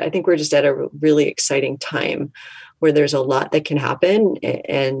at I think we're just at a really exciting time where there's a lot that can happen.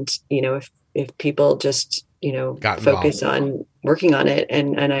 And, if people just, focus on working on it,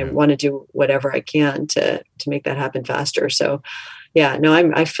 and I want to do whatever I can to make that happen faster. So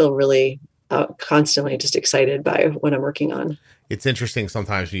I feel really constantly just excited by what I'm working on. It's interesting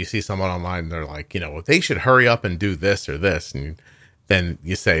sometimes when you see someone online, they're like, they should hurry up and do this or this. And then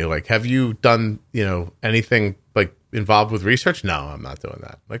you say, like, have you done, anything like involved with research? No, I'm not doing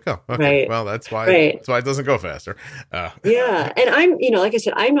that. Like, oh, okay. Right. Well, that's why it doesn't go faster. Yeah. And I'm, like I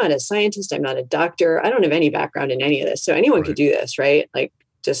said, I'm not a scientist. I'm not a doctor. I don't have any background in any of this. So anyone could do this, right? Like,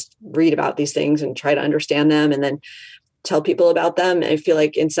 just read about these things and try to understand them and then tell people about them. I feel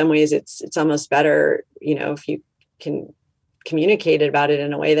like in some ways it's almost better, if you can communicate about it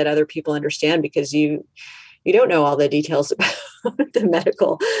in a way that other people understand, because you don't know all the details about the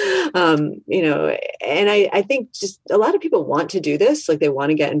medical, and I think just a lot of people want to do this. Like they want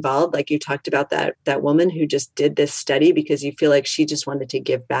to get involved. Like you talked about that woman who just did this study because you feel like she just wanted to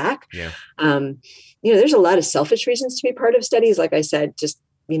give back. Yeah. There's a lot of selfish reasons to be part of studies. Like I said, just,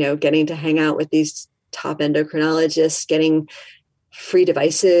 getting to hang out with these top endocrinologists, getting free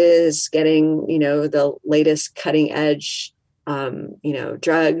devices, getting, the latest cutting edge,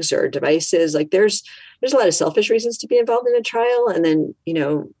 drugs or devices. Like there's a lot of selfish reasons to be involved in a trial. And then,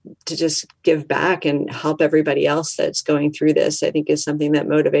 to just give back and help everybody else that's going through this, I think is something that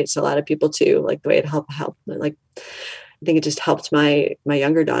motivates a lot of people too. Like the way it helped, like, I think it just helped my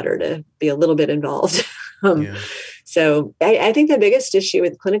younger daughter to be a little bit involved. So I think the biggest issue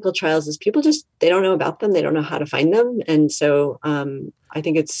with clinical trials is people they don't know about them. They don't know how to find them. And so I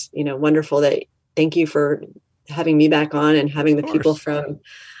think it's, wonderful that, thank you for having me back on and having the people from,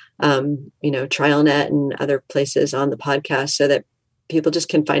 TrialNet and other places on the podcast so that people just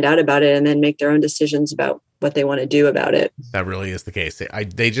can find out about it and then make their own decisions about what they want to do about it. That really is the case.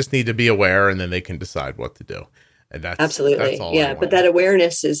 They just need to be aware and then they can decide what to do. And that's absolutely. That's but that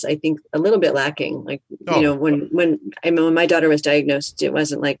awareness is, I think, a little bit lacking. Like, when my daughter was diagnosed, it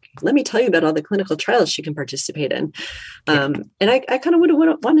wasn't like, let me tell you about all the clinical trials she can participate in. And I kind of would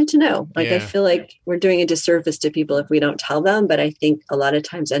have wanted to know. Like, I feel like we're doing a disservice to people if we don't tell them. But I think a lot of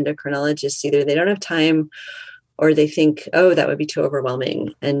times endocrinologists, either they don't have time or they think, oh, that would be too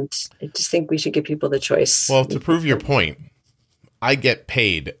overwhelming. And I just think we should give people the choice. Well, to prove your point, I get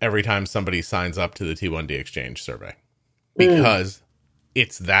paid every time somebody signs up to the T1D Exchange survey because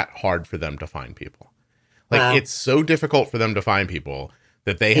it's that hard for them to find people. Like it's so difficult for them to find people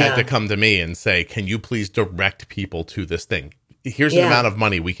that they had to come to me and say, can you please direct people to this thing? Here's the amount of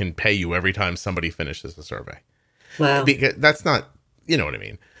money we can pay you every time somebody finishes the survey. Wow. Because that's not, you know what I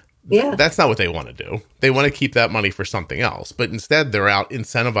mean? Yeah. That's not what they want to do. They want to keep that money for something else. But instead they're out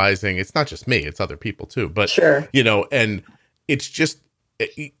incentivizing. It's not just me, it's other people too. But, sure. And it's just,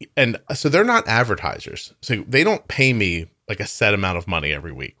 and so they're not advertisers. So they don't pay me like a set amount of money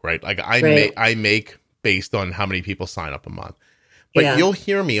every week, right? Like I make based on how many people sign up a month. But you'll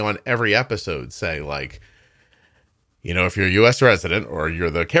hear me on every episode say like, if you're a U.S. resident or you're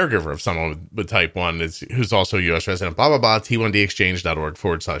the caregiver of someone with type 1 who's also a U.S. resident, blah, blah, blah,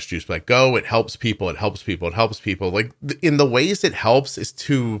 t1dexchange.org/juice. Like, go, it helps people, it helps people, it helps people. Like, in the ways it helps is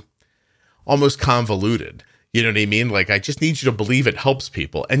too almost convoluted. You know what I mean? Like, I just need you to believe it helps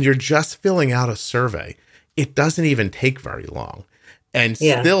people. And you're just filling out a survey. It doesn't even take very long. And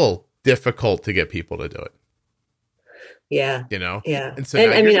still difficult to get people to do it. Yeah. Yeah. And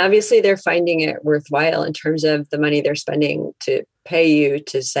I mean, obviously they're finding it worthwhile in terms of the money they're spending to pay you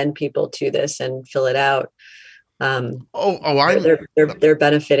to send people to this and fill it out. They're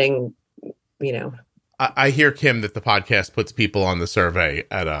benefiting, I hear, Kim, that the podcast puts people on the survey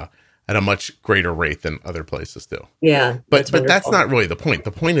at a much greater rate than other places do. Yeah. But that's not really the point.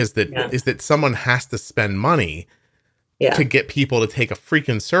 The point is that someone has to spend money to get people to take a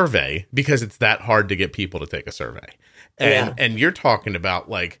freaking survey because it's that hard to get people to take a survey. And you're talking about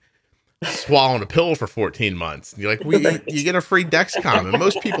like swallowing a pill for 14 months. And you're like, you get a free Dexcom. And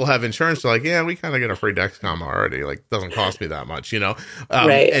most people have insurance. They're like, yeah, we kind of get a free Dexcom already. Like, doesn't cost me that much,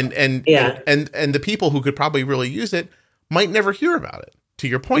 Right. And the people who could probably really use it might never hear about it. To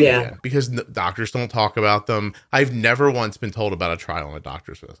your point again, because doctors don't talk about them. I've never once been told about a trial on a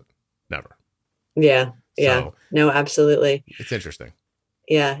doctor's visit. Never. Yeah. Yeah. So, no, absolutely. It's interesting.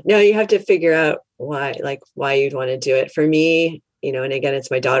 Yeah. No, you have to figure out why you'd want to do it. For me, and again,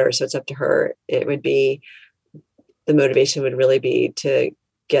 it's my daughter, so it's up to her. It would be, the motivation would really be to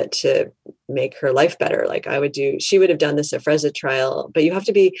get to make her life better. Like she would have done this Afrezza trial, but you have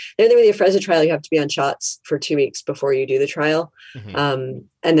to be, with the Afrezza trial, you have to be on shots for 2 weeks before you do the trial. Mm-hmm.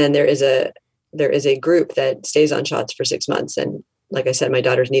 And then there is a group that stays on shots for 6 months. And like I said, my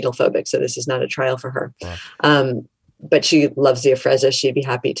daughter's needle phobic, so this is not a trial for her. Wow. But she loves the Afrezza. She'd be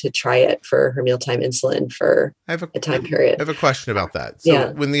happy to try it for her mealtime insulin for a time period. I have a question about that.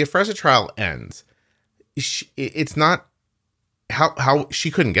 So when the Afrezza trial ends, it's not how she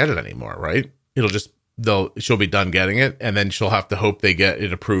couldn't get it anymore, right? She'll be done getting it, and then she'll have to hope they get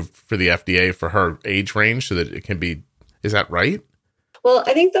it approved for the FDA for her age range so that it can be. Is that right? Well,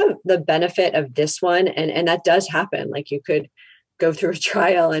 I think the benefit of this one, and that does happen. Like you could go through a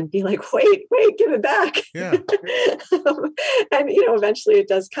trial and be like, wait, give it back. Yeah. And, eventually it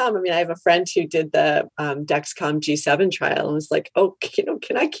does come. I mean, I have a friend who did the Dexcom G7 trial and was like, oh,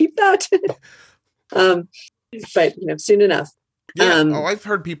 can I keep that? But, soon enough. Yeah. I've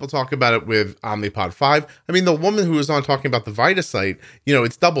heard people talk about it with Omnipod 5. I mean, the woman who was on talking about the VitaSite,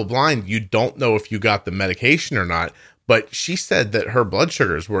 it's double blind. You don't know if you got the medication or not. But she said that her blood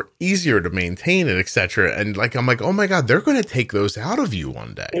sugars were easier to maintain and et cetera. And I'm like, oh my God, they're going to take those out of you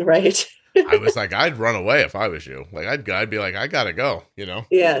one day. Right. I was like, I'd run away if I was you. Like, I'd be like, I gotta go,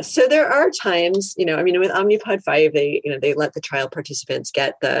 Yeah. So there are times, with Omnipod 5, they let the trial participants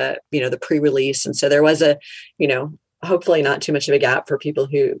get the pre-release. And so there was a, hopefully not too much of a gap for people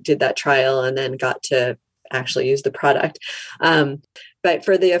who did that trial and then got to actually use the product. But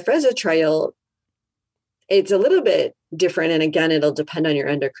for the Afrezza trial, it's a little bit different. And again, it'll depend on your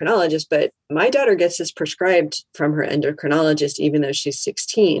endocrinologist, but my daughter gets this prescribed from her endocrinologist, even though she's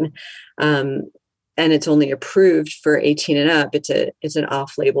 16. And it's only approved for 18 and up. It's an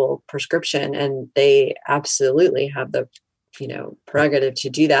off-label prescription, and they absolutely have the, prerogative to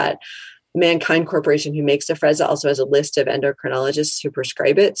do that. Mankind Corporation, who makes Afrezza, also has a list of endocrinologists who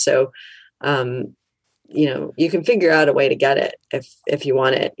prescribe it. So, you can figure out a way to get it if you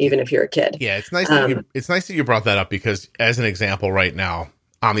want it, even if you're a kid. Yeah, it's nice. It's nice that you brought that up because, as an example, right now,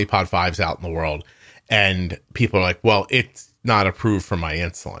 Omnipod 5's out in the world, and people are like, "Well, it's not approved for my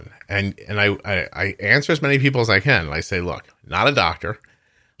insulin." And I answer as many people as I can. And I say, "Look, not a doctor.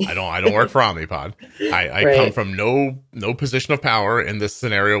 I don't work for Omnipod. I Right. come from no position of power in this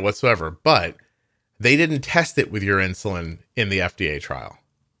scenario whatsoever. But they didn't test it with your insulin in the FDA trial."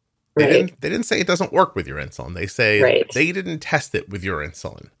 They didn't say it doesn't work with your insulin. They say they didn't test it with your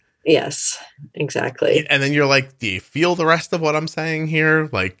insulin. Yes, exactly. And then you're like, do you feel the rest of what I'm saying here?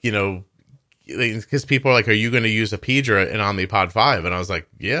 Like, because people are like, are you going to use a Pedra in Omnipod 5? And I was like,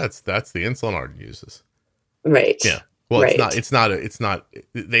 yeah, that's the insulin Arden uses. Right. Yeah. Well, it's not,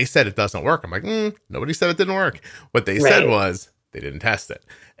 they said it doesn't work. I'm like, nobody said it didn't work. What they said was they didn't test it.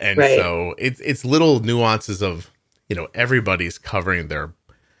 And so it's little nuances of, everybody's covering their,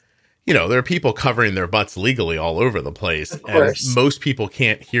 there are people covering their butts legally all over the place. And most people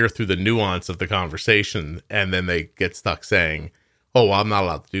can't hear through the nuance of the conversation. And then they get stuck saying, oh, well, I'm not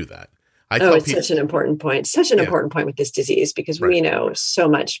allowed to do that. Such an important point. Such an important point with this disease, because we know so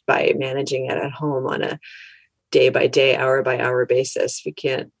much by managing it at home on a day by day, hour by hour basis. We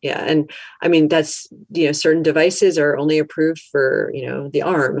can't. Yeah. And I mean, that's, certain devices are only approved for, the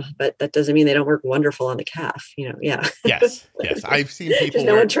arm, but that doesn't mean they don't work wonderful on the calf, Yeah. Yes. I've seen people.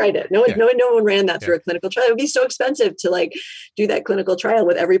 No one tried it. No one ran that through a clinical trial. It would be so expensive to do that clinical trial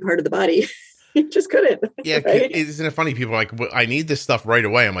with every part of the body. You just couldn't. Yeah. Right? Isn't it funny? People are like, well, I need this stuff right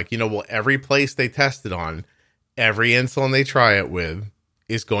away. I'm like, well, every place they test it on, every insulin they try it with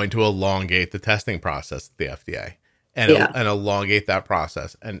is going to elongate the testing process at the FDA and elongate that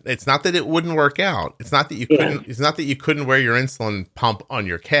process. And it's not that it wouldn't work out. It's not that you couldn't, it's not that you couldn't wear your insulin pump on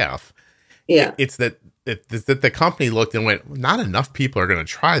your calf. Yeah. It's that the company looked and went, not enough people are going to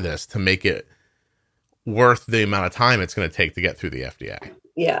try this to make it worth the amount of time it's going to take to get through the FDA.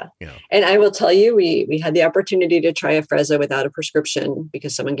 Yeah. And I will tell you, we had the opportunity to try Afrezza without a prescription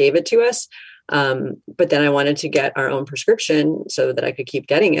because someone gave it to us. But then I wanted to get our own prescription so that I could keep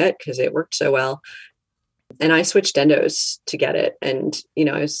getting it because it worked so well. And I switched endos to get it. And,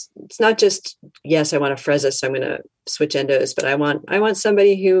 it's not just, yes, I want Afrezza, so I'm going to switch endos, but I want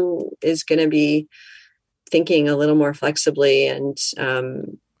somebody who is going to be thinking a little more flexibly and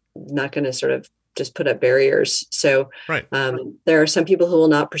not going to sort of just put up barriers. So there are some people who will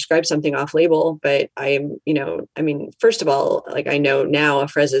not prescribe something off label, but first of all, I know now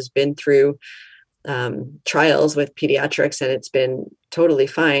Afrezza has been through trials with pediatrics and it's been totally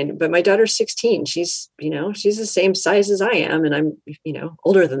fine. But my daughter's 16. She's the same size as I am. And I'm,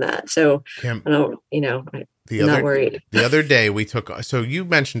 older than that. So Kim, I'm not worried. The other day so you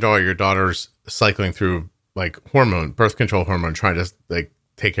mentioned your daughter's cycling through birth control hormone, trying to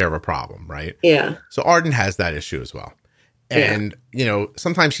take care of a problem, right? Yeah. So Arden has that issue as well. And,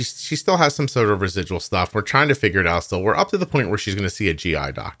 sometimes she still has some sort of residual stuff. We're trying to figure it out still. We're up to the point where she's going to see a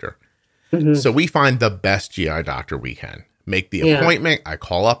GI doctor. Mm-hmm. So we find the best GI doctor we can. Make the appointment. I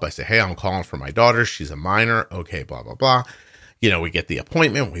call up. I say, hey, I'm calling for my daughter. She's a minor. Okay, blah, blah, blah. We get the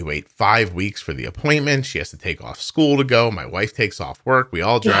appointment. We wait 5 weeks for the appointment. She has to take off school to go. My wife takes off work. We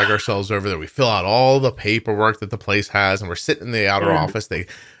all drag ourselves over there. We fill out all the paperwork that the place has, and we're sitting in the outer office. They,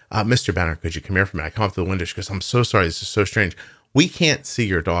 Mr. Benner, could you come here for me? I come up to the window. She goes, I'm so sorry. This is so strange. We can't see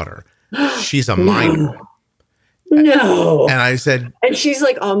your daughter. She's a minor. No. And I said, and she's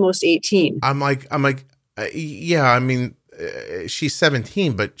almost 18. I'm like, yeah, I mean, she's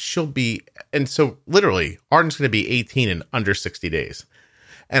 17, but she'll be, and so literally Arden's going to be 18 in under 60 days.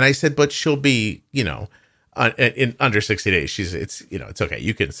 And I said, but she'll be, in under 60 days. It's okay.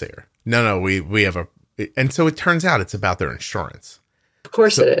 You can see her. No, we have and so it turns out it's about their insurance. Of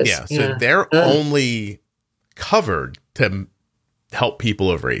course it is. Yeah. So they're only covered to help people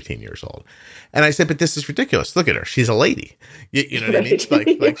over 18 years old. And I said, but this is ridiculous. Look at her. She's a lady. You know what I mean?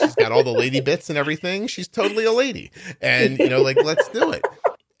 Like she's got all the lady bits and everything. She's totally a lady. And, let's do it.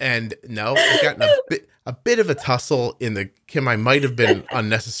 And no, I've gotten a bit of a tussle Kim, I might have been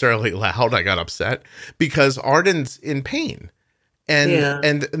unnecessarily loud. I got upset because Arden's in pain.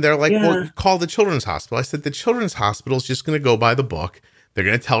 And they're like, well, call the children's hospital. I said, the children's hospital is just going to go by the book. They're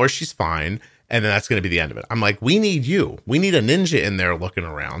going to tell her she's fine. And then that's going to be the end of it. I'm like, we need you. We need a ninja in there looking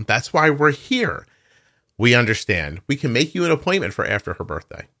around. That's why we're here. We understand. We can make you an appointment for after her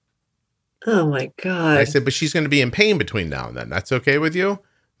birthday. Oh, my God. I said, but she's going to be in pain between now and then. That's okay with you?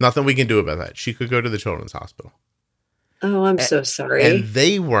 Nothing we can do about that. She could go to the children's hospital. Oh, I'm so sorry. And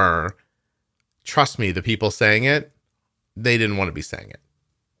they were, trust me, the people saying it, they didn't want to be saying it.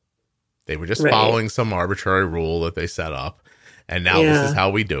 They were just following some arbitrary rule that they set up. And now this is how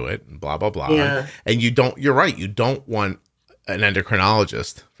we do it, and blah, blah, blah. Yeah. And you're right. You don't want an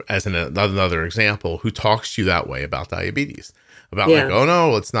endocrinologist, as another example, who talks to you that way about diabetes. About like, oh,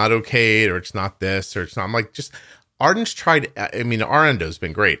 no, it's not okay, or it's not this, or it's not. I'm like, just, Arden's tried, our endo's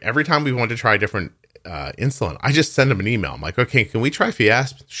been great. Every time we want to try different insulin, I just send them an email. I'm like, okay, can we try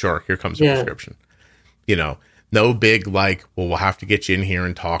Fiasp? Sure, here comes a prescription. No big like, well, we'll have to get you in here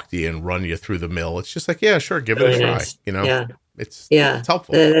and talk to you and run you through the mill. It's just like, yeah, sure, give it a try. Nice. It's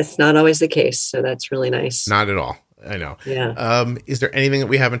helpful. That's not always the case. So that's really nice. Not at all. I know. Yeah. Is there anything that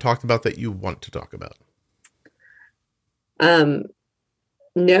we haven't talked about that you want to talk about?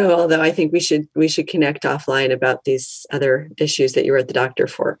 No, although I think we should connect offline about these other issues that you were at the doctor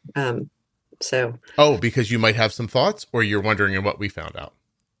for. Because you might have some thoughts, or you're wondering what we found out?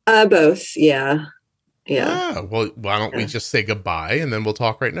 Both. Yeah. Yeah. Well, why don't we just say goodbye and then we'll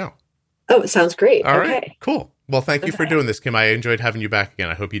talk right now? Oh, it sounds great. All right. Cool. Well, thank you for doing this, Kim. I enjoyed having you back again.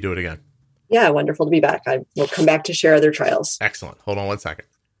 I hope you do it again. Yeah, wonderful to be back. I will come back to share other trials. Excellent. Hold on one second.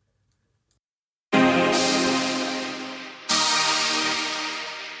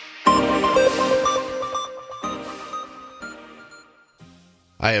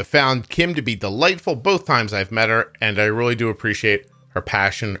 I have found Kim to be delightful both times I've met her, and I really do appreciate her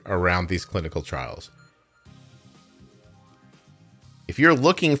passion around these clinical trials. If you're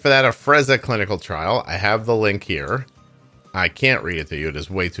looking for that Afrezza clinical trial, I have the link here. I can't read it to you. It is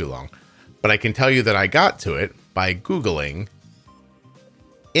way too long. But I can tell you that I got to it by Googling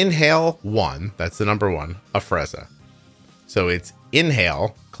Inhale 1, that's the number 1, Afrezza. So it's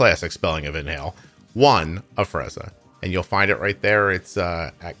Inhale, classic spelling of Inhale, 1 Afrezza. And you'll find it right there. It's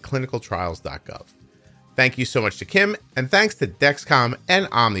at clinicaltrials.gov. Thank you so much to Kim, and thanks to Dexcom and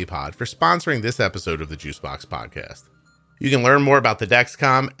Omnipod for sponsoring this episode of the Juicebox Podcast. You can learn more about the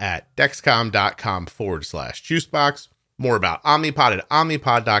Dexcom at dexcom.com/juicebox. More about Omnipod at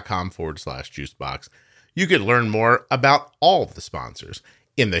omnipod.com/juicebox. You could learn more about all of the sponsors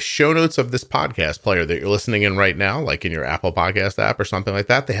in the show notes of this podcast player that you're listening in right now, like in your Apple Podcast app or something like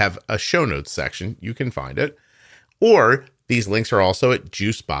that. They have a show notes section. You can find it. Or these links are also at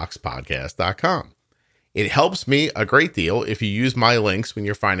juiceboxpodcast.com. It helps me a great deal if you use my links when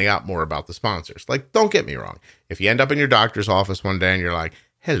you're finding out more about the sponsors. Like, don't get me wrong. If you end up in your doctor's office one day and you're like,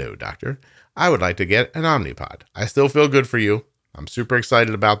 hello, doctor, I would like to get an Omnipod. I still feel good for you. I'm super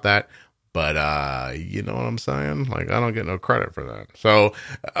excited about that. But you know what I'm saying? Like, I don't get no credit for that. So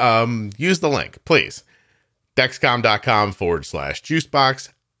use the link, please. Dexcom.com/juicebox,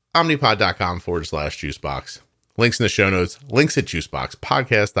 omnipod.com/juicebox. Links in the show notes, links at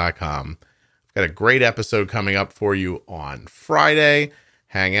juiceboxpodcast.com. Got a great episode coming up for you on Friday.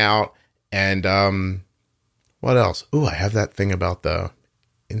 Hang out. And what else? Oh, I have that thing about the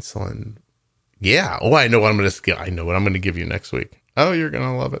insulin. Yeah. Oh, I know what I'm going to give you next week. Oh, you're going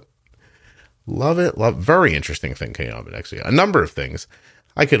to love it. Love it. Very interesting thing coming up next week. A number of things.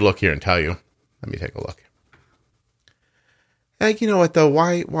 I could look here and tell you. Let me take a look. You know what, though?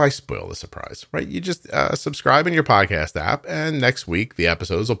 Why spoil the surprise, right? You just subscribe in your podcast app, and next week the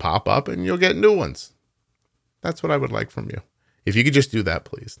episodes will pop up, and you'll get new ones. That's what I would like from you. If you could just do that,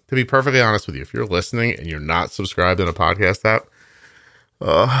 please. To be perfectly honest with you, if you're listening and you're not subscribed in a podcast app,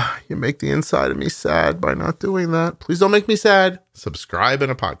 you make the inside of me sad by not doing that. Please don't make me sad. Subscribe in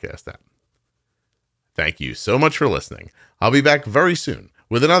a podcast app. Thank you so much for listening. I'll be back very soon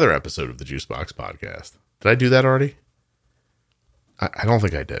with another episode of the Juicebox Podcast. Did I do that already? I don't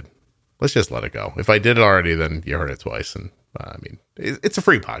think I did. let's just let it go. If I did it already, then you heard it twice. And I mean, it's a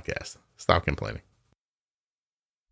free podcast. Stop complaining.